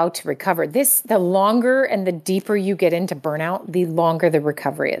how to recover. The longer and the deeper you get into burnout, the longer the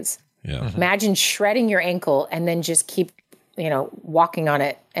recovery is. Yeah. Mm-hmm. Imagine shredding your ankle and then just keep, walking on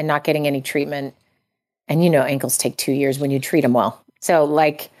it and not getting any treatment. And ankles take 2 years when you treat them well. So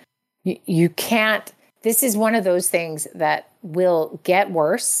you can't, this is one of those things that will get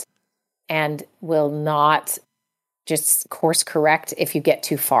worse and will not just course correct if you get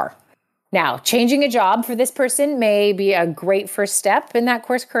too far. Now, changing a job for this person may be a great first step in that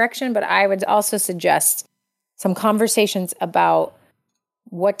course correction, but I would also suggest some conversations about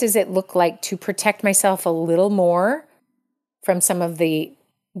what does it look like to protect myself a little more from some of the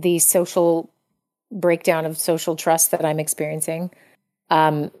social breakdown of social trust that I'm experiencing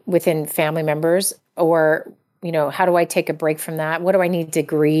within family members, or, how do I take a break from that? What do I need to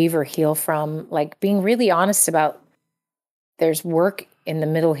grieve or heal from? Like, being really honest about there's work in the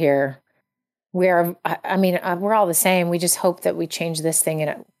middle here. We're all the same. We just hope that we change this thing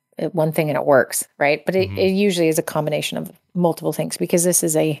and one thing and it works, right? But it usually is a combination of multiple things because this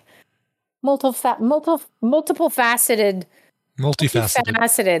is a multifaceted.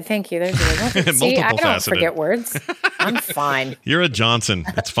 Thank you. There's a word. See, I don't forget words. I'm fine. You're a Johnson.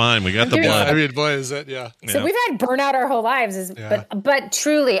 It's fine. We got the blood. I mean, boy, is that So we've had burnout our whole lives, but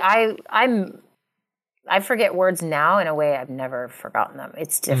truly, I forget words now in a way I've never forgotten them.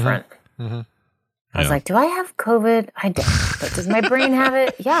 It's different. Mm-hmm. I was like, do I have COVID? I don't. But does my brain have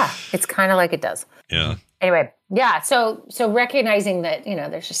it? Yeah. It's kind of like it does. Yeah. Anyway, yeah. So recognizing that,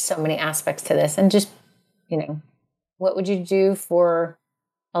 there's just so many aspects to this and just, what would you do for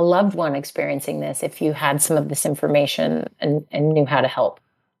a loved one experiencing this if you had some of this information and knew how to help?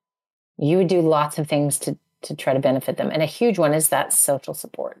 You would do lots of things to try to benefit them. And a huge one is that social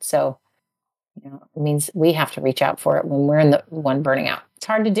support. So, it means we have to reach out for it when we're in the one burning out. It's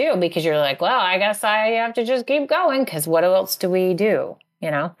hard to do because you're like, well, I guess I have to just keep going because what else do we do?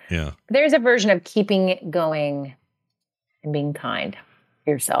 Yeah. There's a version of keeping it going and being kind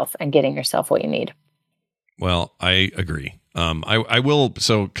to yourself and getting yourself what you need. Well, I agree. I will.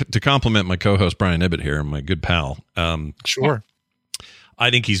 So to compliment my co-host, Brian Ibbett here, my good pal. Sure. I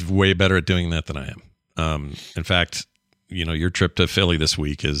think he's way better at doing that than I am. In fact, your trip to Philly this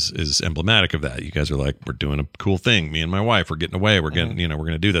week is emblematic of that. You guys are like, we're doing a cool thing. Me and my wife, we're getting away. We're getting, we're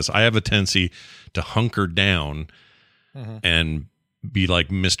going to do this. I have a tendency to hunker down and be like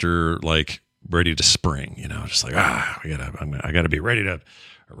Mr. like ready to spring, just like, I gotta be ready to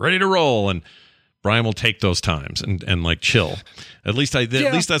roll. And Brian will take those times and like chill. At least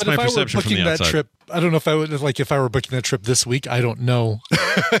that's my perception from the outside. Trip, I don't know if I would if I were booking that trip this week. I don't know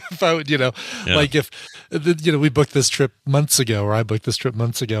if I would, like if we booked this trip months ago, or I booked this trip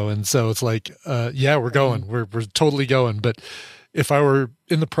months ago, and so it's like, we're going, we're totally going. But if I were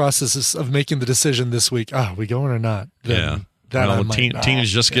in the process of making the decision this week, are we going or not? Then Tina's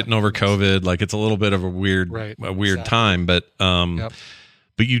just getting over COVID. Like it's a little bit of a weird time, but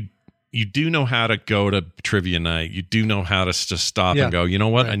but you do know how to go to trivia night. You do know how to just stop and go, you know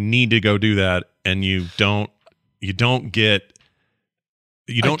what? Right. I need to go do that. And you don't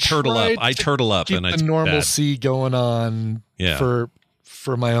turtle up. I turtle up, and it's normalcy going on for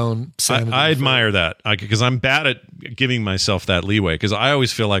my own sanity. I admire that because I'm bad at giving myself that leeway because I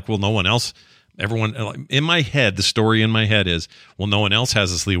always feel like, well, no one else Everyone in my head, the story in my head is, well, no one else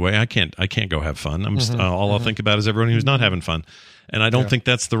has this leeway. I can't go have fun. All I'll think about is everyone who's not having fun. And I don't think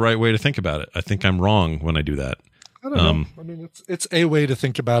that's the right way to think about it. I think I'm wrong when I do that. I don't know. I mean, it's a way to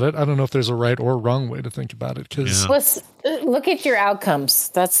think about it. I don't know if there's a right or wrong way to think about it. Because look at your outcomes.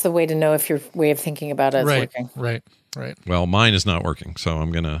 That's the way to know if your way of thinking about it is working. Right. Well, mine is not working, so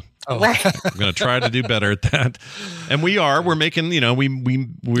I'm gonna try to do better at that. And we're making,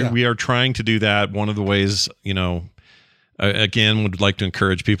 we are trying to do that. One of the ways, again, would like to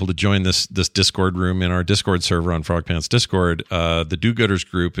encourage people to join this Discord room in our Discord server on Frog Pants Discord. The Do-Gooders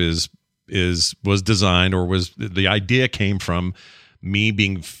group was designed, or the idea came from me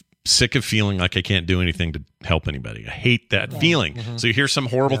being sick of feeling like I can't do anything to help anybody. I hate that feeling. So you hear some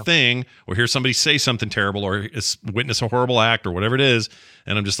horrible thing, or hear somebody say something terrible, or witness a horrible act, or whatever it is,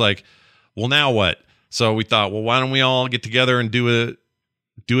 and I'm just like, well, now what? So we thought, well, why don't we all get together and do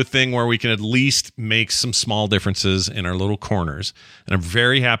a thing where we can at least make some small differences in our little corners. And I'm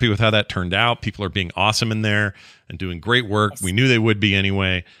very happy with how that turned out. People are being awesome in there and doing great work. We knew they would be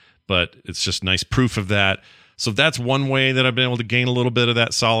anyway, but it's just nice proof of that. So that's one way that I've been able to gain a little bit of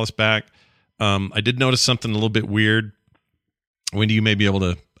that solace back. I did notice something a little bit weird. Wendy, you may be able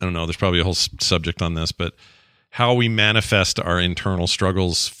to, I don't know, there's probably a whole subject on this, but how we manifest our internal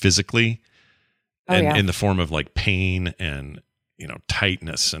struggles physically in the form of like pain and,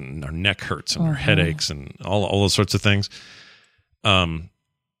 tightness, and our neck hurts and our headaches and all those sorts of things. I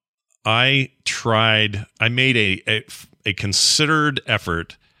made a considered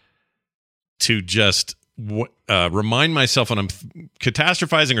effort to just remind myself when I'm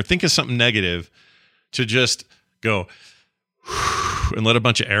catastrophizing or think of something negative, to just go and let a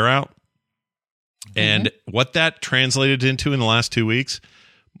bunch of air out. And what that translated into in the last 2 weeks,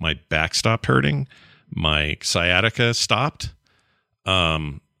 my back stopped hurting, my sciatica stopped.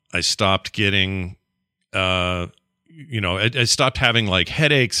 I stopped getting, I stopped having like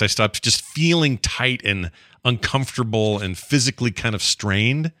headaches. I stopped just feeling tight and uncomfortable and physically kind of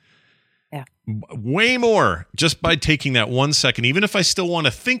strained. Yeah. Way more just by taking that 1 second. Even if I still want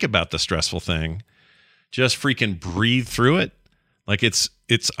to think about the stressful thing, just freaking breathe through it. Like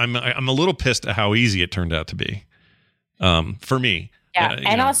I'm a little pissed at how easy it turned out to be, for me. Yeah.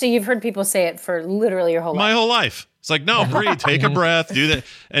 And also you've heard people say it for literally your whole life. My whole life. It's like, no, breathe, take a breath, do that.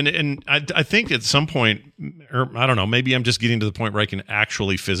 And I think at some point, or I don't know, maybe I'm just getting to the point where I can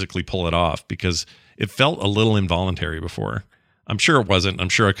actually physically pull it off, because it felt a little involuntary before. I'm sure it wasn't. I'm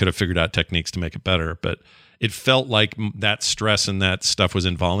sure I could have figured out techniques to make it better, but it felt like that stress and that stuff was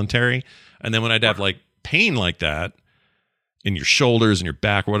involuntary. And then when I'd have like pain like that in your shoulders and your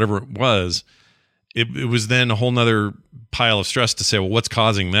back, or whatever it was then a whole nother pile of stress to say, well, what's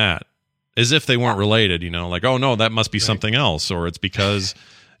causing that? As if they weren't related, like, oh no, that must be something else, or it's because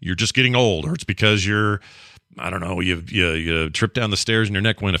you're just getting old, or it's because you're, I don't know, you tripped down the stairs and your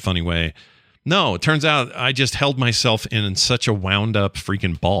neck went a funny way. No, it turns out I just held myself in such a wound up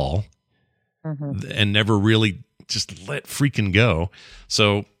freaking ball and never really just let freaking go.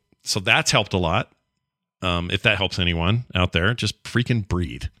 So that's helped a lot. If that helps anyone out there, just freaking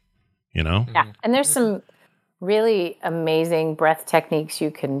breathe, Yeah. And there's some really amazing breath techniques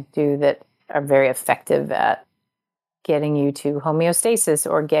you can do that are very effective at getting you to homeostasis,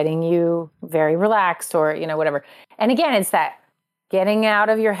 or getting you very relaxed, or, whatever. And again, it's that getting out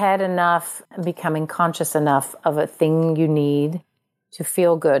of your head enough and becoming conscious enough of a thing you need to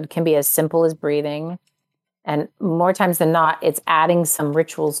feel good. Can be as simple as breathing. And more times than not, it's adding some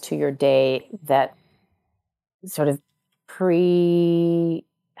rituals to your day that sort of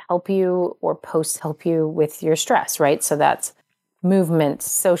help you or post help you with your stress, right? So that's movement,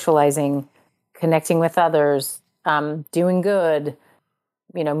 socializing, connecting with others, doing good,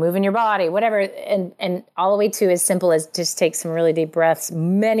 moving your body, whatever. And all the way to as simple as just take some really deep breaths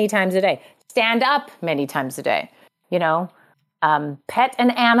many times a day. Stand up many times a day, pet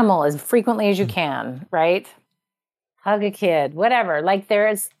an animal as frequently as you can, right? Hug a kid, whatever. Like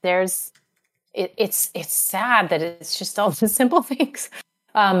it's sad that it's just all the simple things.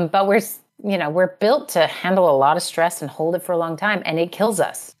 But we're built to handle a lot of stress and hold it for a long time, and it kills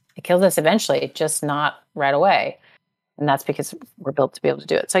us. It kills us eventually, just not right away. And that's because we're built to be able to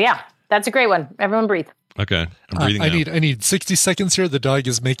do it. So yeah, that's a great one. Everyone breathe. Okay. I'm breathing I need 60 seconds here. The dog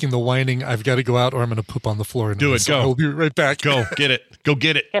is making the whining. I've got to go out or I'm going to poop on the floor. Do it. Go. I'll be right back. Go get it. Go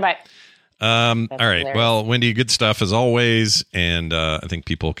get it. Okay, bye. All right. Hilarious. Well, Wendy, good stuff as always. And I think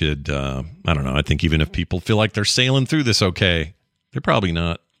people could, I don't know. I think even if people feel like they're sailing through this okay, they're probably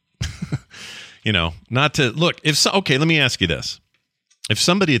not. Not to look. Okay, let me ask you this. If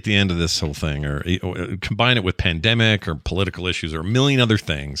somebody at the end of this whole thing, or combine it with pandemic or political issues or a million other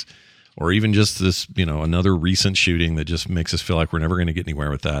things, or even just this, another recent shooting that just makes us feel like we're never going to get anywhere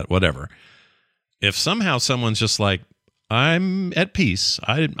with that, whatever. If somehow someone's just like, I'm at peace.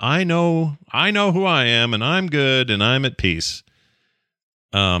 I know who I am, and I'm good, and I'm at peace.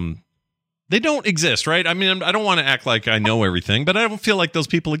 They don't exist, right? I mean, I don't want to act like I know everything, but I don't feel like those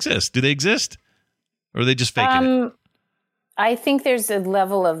people exist. Do they exist? Or are they just faking it? I think there's a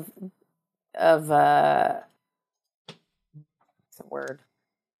level of what's the word?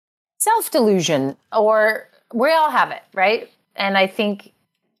 Self-delusion, or we all have it, right? And I think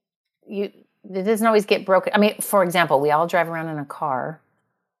it doesn't always get broken. I mean, for example, we all drive around in a car.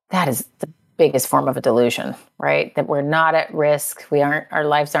 That is the biggest form of a delusion, right? That we're not at risk. Our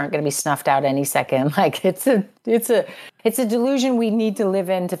lives aren't going to be snuffed out any second. Like it's a delusion we need to live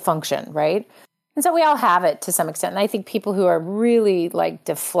in to function, right? And so we all have it to some extent. And I think people who are really like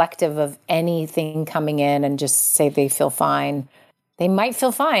deflective of anything coming in and just say they feel fine, they might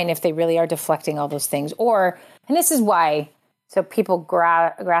feel fine if they really are deflecting all those things. And this is why, so people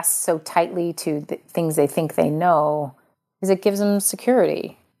grasp so tightly to the things they think they know, is it gives them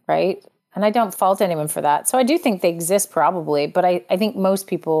security, right? And I don't fault anyone for that. So I do think they exist probably, but I think most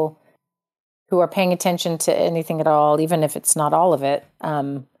people who are paying attention to anything at all, even if it's not all of it,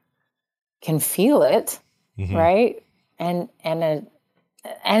 can feel it, right? And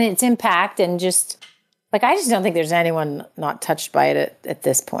its impact, and just like, I just don't think there's anyone not touched by it at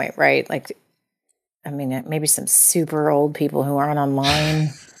this point, right? Like, I mean, maybe some super old people who aren't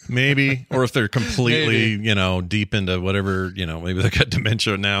online. Maybe, or if they're completely, deep into whatever, maybe they got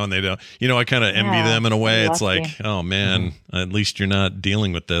dementia now and they don't, I kind of envy them in a way. It's like, oh man, at least you're not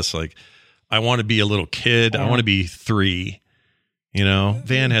dealing with this. Like, I want to be a little kid. I want to be 3.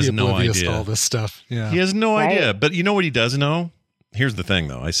 Van has no idea. To all this stuff. Yeah. He has no idea. But you know what he does know? Here's the thing,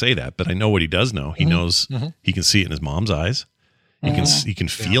 though. I say that, but I know what he does know. He knows he can see it in his mom's eyes. He can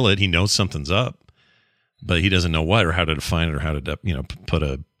feel it. He knows something's up, but he doesn't know what or how to define it or how to put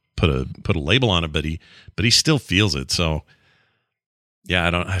a label on it. But he still feels it. So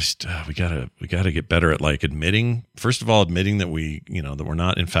yeah, we gotta get better at like admitting that that we're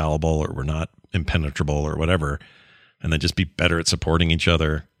not infallible or we're not impenetrable or whatever. And then just be better at supporting each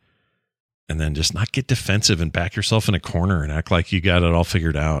other, and then just not get defensive and back yourself in a corner and act like you got it all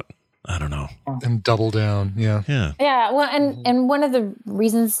figured out. I don't know. And double down. Yeah. Yeah. Yeah. Well, and one of the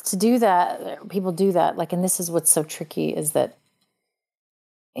reasons to do that, people do that, like, and this is what's so tricky, is that,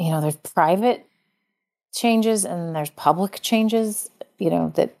 there's private changes and there's public changes,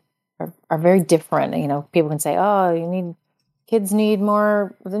 that are very different. People can say, oh, kids need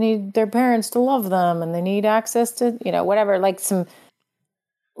more, they need their parents to love them, and they need access to, whatever,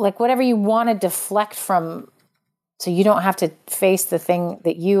 whatever you want to deflect from, so you don't have to face the thing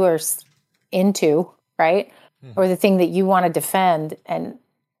that you are into, right? Or the thing that you want to defend, and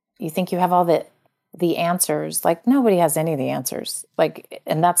you think you have all the answers. Like, nobody has any of the answers. Like,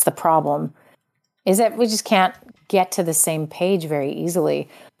 and that's the problem, is that we just can't get to the same page very easily.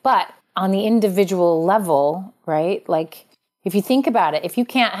 But on the individual level, right? Like, if you think about it, if you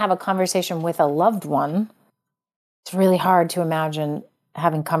can't have a conversation with a loved one, it's really hard to imagine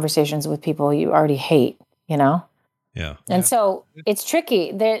having conversations with people you already hate, Yeah. And so it's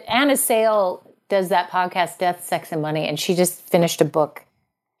tricky. Anna Sale does that podcast, Death, Sex, and Money, and she just finished a book.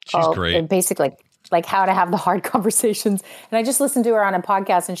 She's great. Basically, like how to have the hard conversations. And I just listened to her on a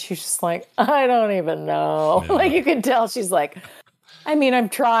podcast, and she's just like, I don't even know. Yeah. Like, you can tell she's like, I mean, I'm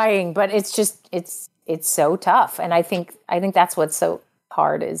trying, but it's just, it's so tough. And I think that's what's so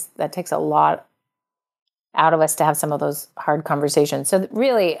hard, is that takes a lot out of us to have some of those hard conversations. So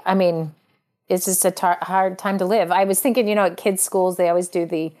really, I mean, it's just a hard time to live. I was thinking, at kids' schools, they always do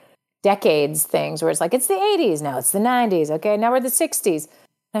the decades things where it's like, it's the 80s, now it's the 90s. Okay, now we're the 60s. And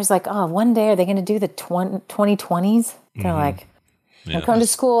I was like, oh, one day are they going to do the 2020s? They're like, I come to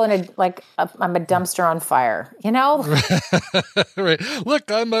school and I'm a dumpster on fire, Right.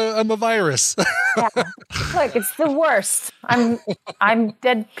 Look, I'm a virus. Yeah. Look, it's the worst. I'm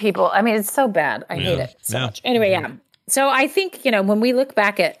dead people. I mean, it's so bad. I hate it so much. Anyway, yeah. So I think, when we look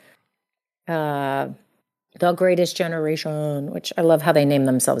back at the greatest generation, which I love how they name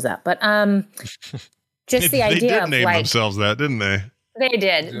themselves that, but just the idea they did of name themselves that, didn't they? They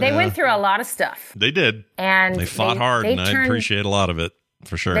did. Yeah. They went through a lot of stuff. They did. And they fought hard, and I appreciate a lot of it,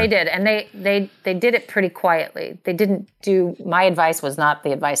 for sure. They did. And they did it pretty quietly. They didn't my advice was not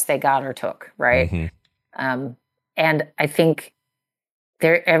the advice they got or took, right? Mm-hmm. And I think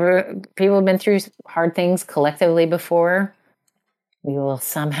people have been through hard things collectively before. We will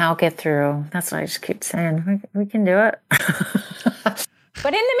somehow get through. That's what I just keep saying. We can do it.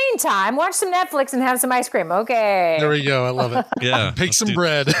 But in the meantime, watch some Netflix and have some ice cream. Okay. There we go. I love it. Yeah. Bake some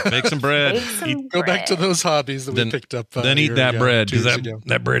bread. Make some bread. Go back to those hobbies that we picked up. Then eat that bread, because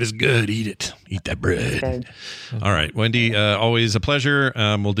that bread is good. Eat it. Eat that bread. All right, Wendy, always a pleasure.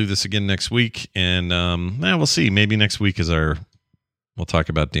 We'll do this again next week. And we'll see. Maybe next week we'll talk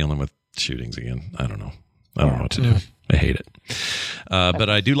about dealing with shootings again. I don't know. I don't know what to do. I hate it. But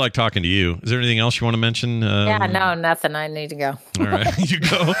I do like talking to you. Is there anything else you want to mention? No, nothing. I need to go. All right. You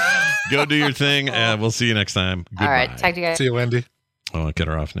go do your thing. We'll see you next time. Goodbye. All right. Talk to you guys. See you, Wendy. Oh, I cut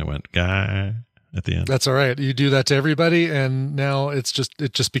her off and it went, guy, at the end. That's all right. You do that to everybody, and now it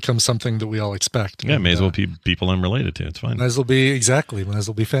just becomes something that we all expect. Yeah, may as well be people I'm related to. It's fine. Might as well be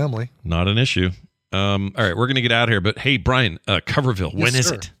family. Not an issue. All right, we're going to get out of here. But hey, Brian, Coverville, when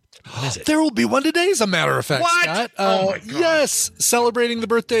is it? There will be one today, as a matter of fact. What? Scott. Oh my God. Yes, celebrating the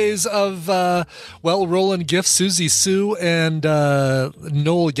birthdays of Roland Gift, Susie Sue, and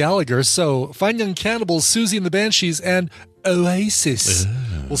Noel Gallagher. So, Fine Young Cannibals, Susie and the Banshees, and Oasis.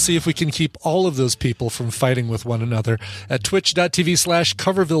 We'll see if we can keep all of those people from fighting with one another at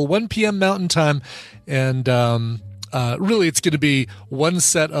twitch.tv/Coverville, 1 p.m. Mountain Time. And really, it's going to be one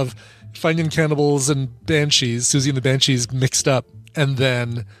set of Fine Young Cannibals and Banshees, Susie and the Banshees mixed up, and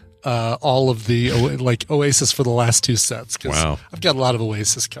then all of the Oasis for the last two sets. Wow. I've got a lot of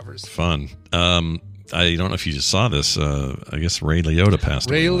Oasis covers. Fun. I don't know if you just saw this. I guess Ray Liotta passed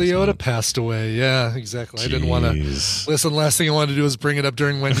away. Ray Liotta passed away. Yeah, exactly. Jeez. I didn't want to listen. Last thing I wanted to do was bring it up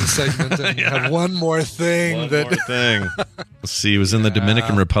during Wendy's segment and have one more thing. Let's see. He was in the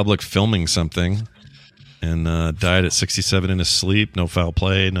Dominican Republic filming something and died at 67 in his sleep. No foul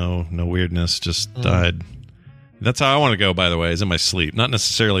play. No weirdness. Just died. That's how I want to go, by the way, is in my sleep. Not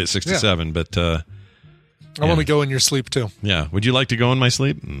necessarily at 67, but... I want to go in your sleep, too. Yeah. Would you like to go in my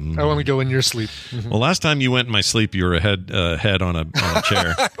sleep? I want to go in your sleep. Mm-hmm. Well, last time you went in my sleep, you were a head on a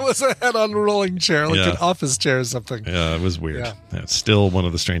chair. I was a head on a rolling chair, like an office chair or something. Yeah, it was weird. Yeah. It's still one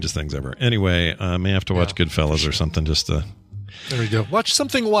of the strangest things ever. Anyway, I may have to watch Goodfellas or something just to... There we go. Watch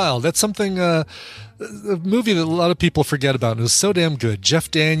something wild. That's something, a movie that a lot of people forget about. And it was so damn good.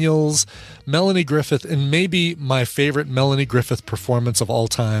 Jeff Daniels, Melanie Griffith, and maybe my favorite Melanie Griffith performance of all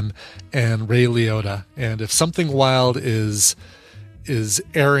time, and Ray Liotta. And if something wild is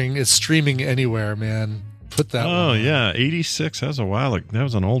streaming anywhere, man, put that one on. Yeah. 86. That was a while ago. That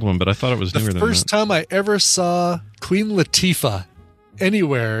was an old one, but I thought it was newer than that. The first time I ever saw Queen Latifah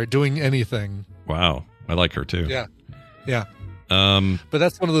anywhere doing anything. Wow. I like her too. Yeah. Yeah. But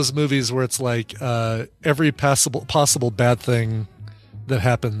that's one of those movies where it's like every possible bad thing that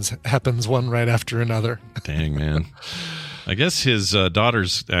happens one right after another. Dang, man. I guess his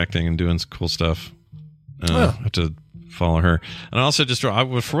daughter's acting and doing some cool stuff. I have to follow her. And I also just,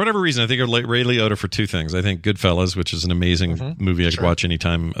 for whatever reason, I think of Ray Liotta for two things. I think Goodfellas, which is an amazing movie I could watch any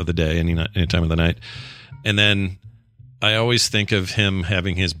time of the day, any time of the night. And then I always think of him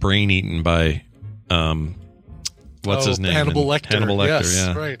having his brain eaten by... what's his name? Hannibal Lecter. Hannibal Lecter, yes,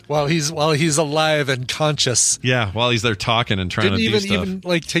 yeah. Right. While he's alive and conscious. Yeah, while he's there talking and trying to do stuff. Didn't even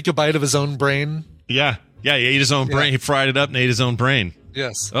like take a bite of his own brain. Yeah. Yeah, he ate his own brain. He fried it up and ate his own brain.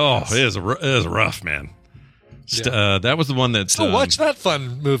 Yes. Oh, yes. It is rough, man. That was the one that... So watch that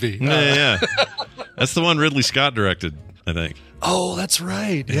fun movie. Yeah. That's the one Ridley Scott directed, I think. Oh, that's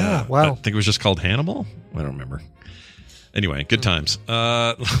right. Yeah. Wow. I think it was just called Hannibal. I don't remember. Anyway, good times.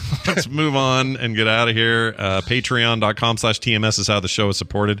 Let's move on and get out of here. Patreon.com/TMS is how the show is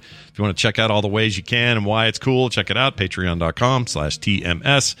supported. If you want to check out all the ways you can and why it's cool, check it out.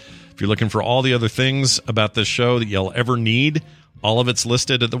 Patreon.com/TMS. If you're looking for all the other things about this show that you'll ever need, all of it's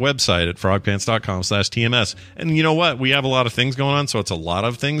listed at the website at frogpants.com/TMS. And you know what? We have a lot of things going on, so it's a lot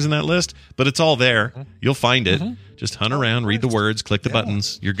of things in that list, but it's all there. You'll find it. Just hunt around, read the words, click the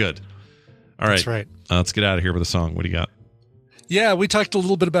buttons. You're good. All right. That's right. Let's get out of here with a song. What do you got? Yeah, we talked a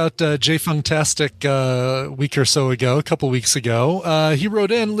little bit about Jay Funktastic a week or so ago, a couple weeks ago. He wrote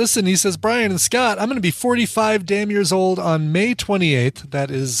in, listen, he says, Brian and Scott, I'm going to be 45 damn years old on May 28th.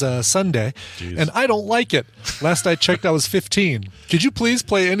 That is Sunday. Jeez. And I don't like it. Last I checked, I was 15. Could you please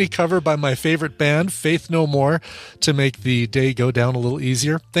play any cover by my favorite band, Faith No More, to make the day go down a little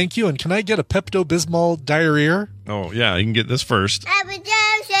easier? Thank you. And can I get a Pepto-Bismol diarrhea? Oh, yeah. You can get this first.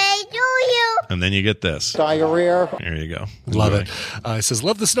 And then you get this. Diarrhea. There you go. Love it. It says,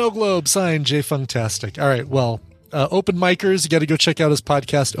 love the snow globe. Signed, Jay Funktastic. All right. Well, Open Micers. You got to go check out his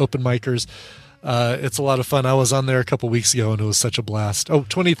podcast, Open Micers. It's a lot of fun. I was on there a couple weeks ago, and it was such a blast. Oh,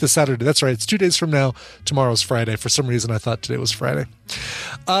 20th is Saturday. That's right. It's 2 days from now. Tomorrow's Friday. For some reason, I thought today was Friday.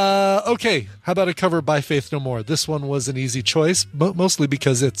 Okay. How about a cover by Faith No More? This one was an easy choice, mostly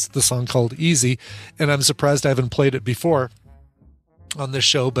because it's the song called Easy, and I'm surprised I haven't played it before. on this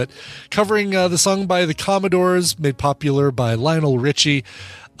show, but covering the song by the Commodores, made popular by Lionel Richie.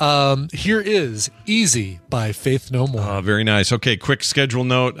 Here is Easy by Faith No More. Very nice. Okay, quick schedule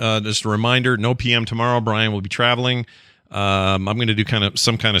note. Just a reminder, no PM tomorrow. Brian will be traveling. I'm going to do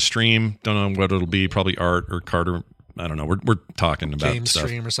some kind of stream. Don't know what it'll be. Probably Art or Carter. I don't know. We're talking about game stuff.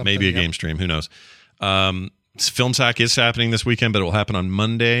 Stream or something. Maybe a game stream. Who knows? Film Sack is happening this weekend, but it will happen on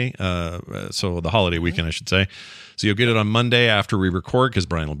Monday. So the holiday weekend, I should say. So you'll get it on Monday after we record because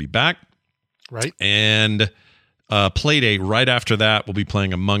Brian will be back. Right. And Playdate right after that, we'll be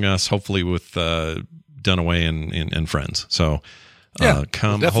playing Among Us, hopefully with Dunaway and friends. So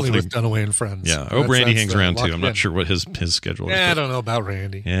come definitely with Dunaway and friends. Yeah. Randy hangs around too. I'm not sure what his schedule is. I don't know about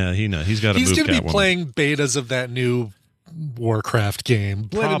Randy. Yeah, he's got to move. He's going to be Catwoman. playing betas of that new Warcraft game.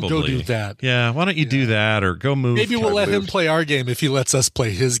 Let him go do that. Yeah, why don't you do that or go move? Maybe we'll let him play our game if he lets us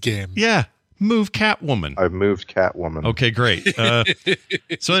play his game. Yeah, move Catwoman. I've moved Catwoman. Okay, great.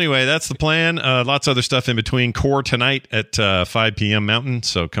 So anyway, that's the plan. Lots of other stuff in between. Core tonight at 5 p.m. Mountain.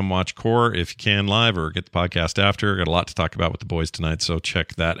 So come watch Core if you can live or get the podcast after. Got a lot to talk about with the boys tonight, so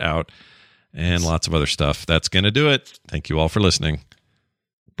check that out. And lots of other stuff. That's going to do it. Thank you all for listening.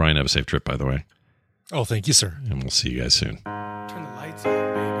 Brian, have a safe trip, by the way. Oh, thank you, sir. And we'll see you guys soon. Turn the lights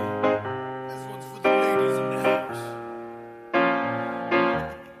out, baby. This one's for the ladies in the house.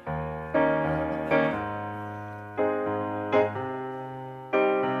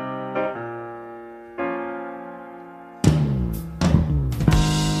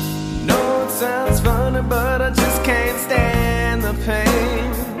 No, it sounds funny, but I just can't stand the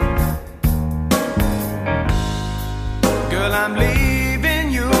pain. Girl, I'm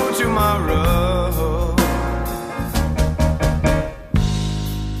leaving you tomorrow.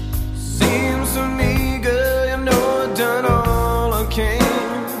 Seems to me, girl, you know I've done all I can.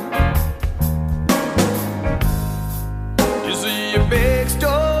 You see your big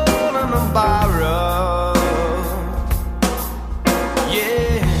stone on the borrow.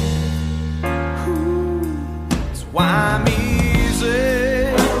 Yeah. Ooh. That's why I'm easy.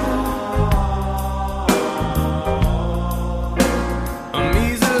 I'm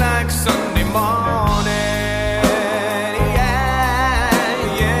easy like Sunday morning. Yeah,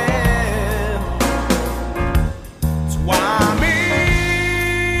 yeah. That's why I'm easy.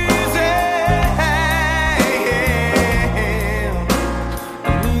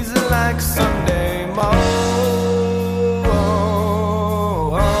 I'm easy like Sunday morning.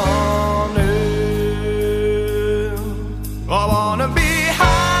 I wanna be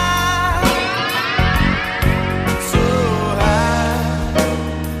high, so high.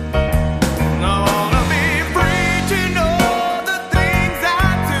 I wanna be free to know the things I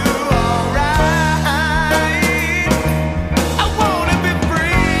do alright. I wanna be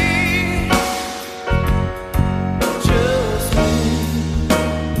free, just me.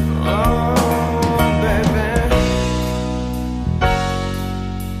 Oh, baby.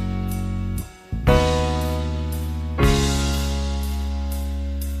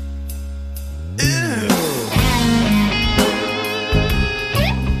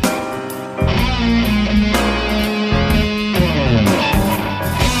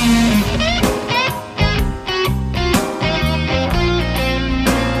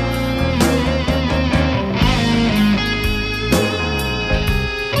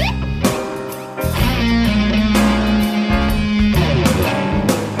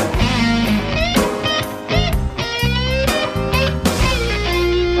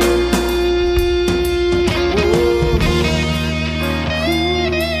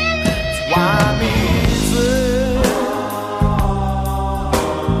 That's why I'm easy.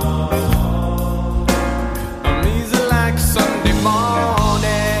 I'm easy like Sunday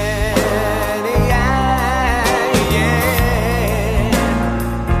morning. Yeah, yeah.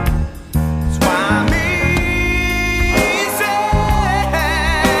 That's why I'm easy.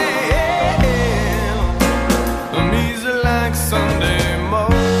 I'm easy like Sunday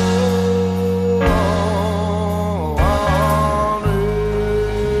morning.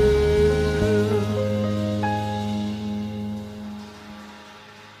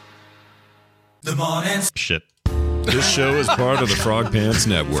 The morning. Shit. This show is part of the Frog Pants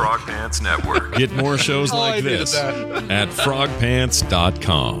Network. Frog Pants Network. Get more shows like I needed this that. at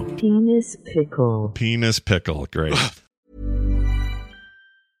frogpants.com. Penis pickle. Penis pickle. Great.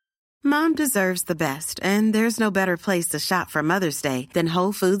 Mom deserves the best, and there's no better place to shop for Mother's Day than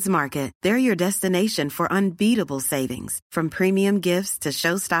Whole Foods Market. They're your destination for unbeatable savings, from premium gifts to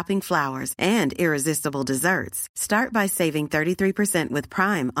show-stopping flowers and irresistible desserts. Start by saving 33% with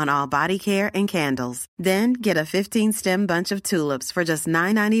Prime on all body care and candles. Then get a 15-stem bunch of tulips for just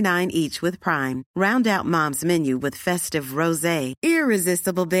 $9.99 each with Prime. Round out Mom's menu with festive rosé,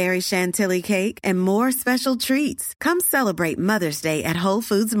 irresistible berry chantilly cake, and more special treats. Come celebrate Mother's Day at Whole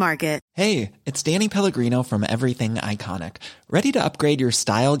Foods Market. Hey, it's Danny Pellegrino from Everything Iconic. Ready to upgrade your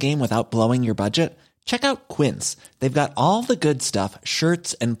style game without blowing your budget? Check out Quince. They've got all the good stuff,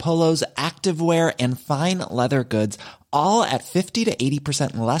 shirts and polos, activewear, and fine leather goods, all at 50 to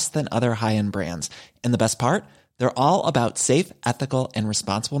 80% less than other high-end brands. And the best part? They're all about safe, ethical, and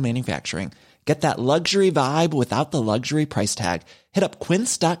responsible manufacturing. Get that luxury vibe without the luxury price tag. Hit up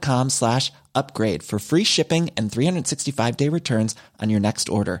quince.com/upgrade for free shipping and 365-day returns on your next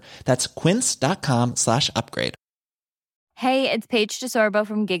order. That's quince.com/upgrade. Hey, it's Paige DeSorbo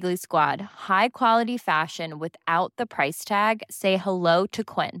from Giggly Squad. High quality fashion without the price tag. Say hello to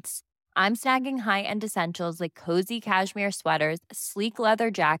Quince. I'm snagging high-end essentials like cozy cashmere sweaters, sleek leather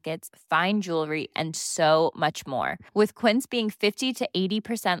jackets, fine jewelry, and so much more. With Quince being 50 to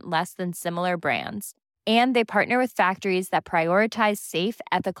 80% less than similar brands. And they partner with factories that prioritize safe,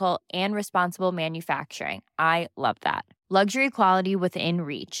 ethical, and responsible manufacturing. I love that. Luxury quality within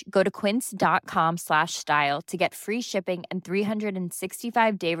reach. Go to quince.com/style to get free shipping and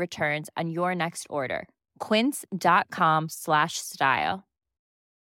 365-day returns on your next order. Quince.com/style.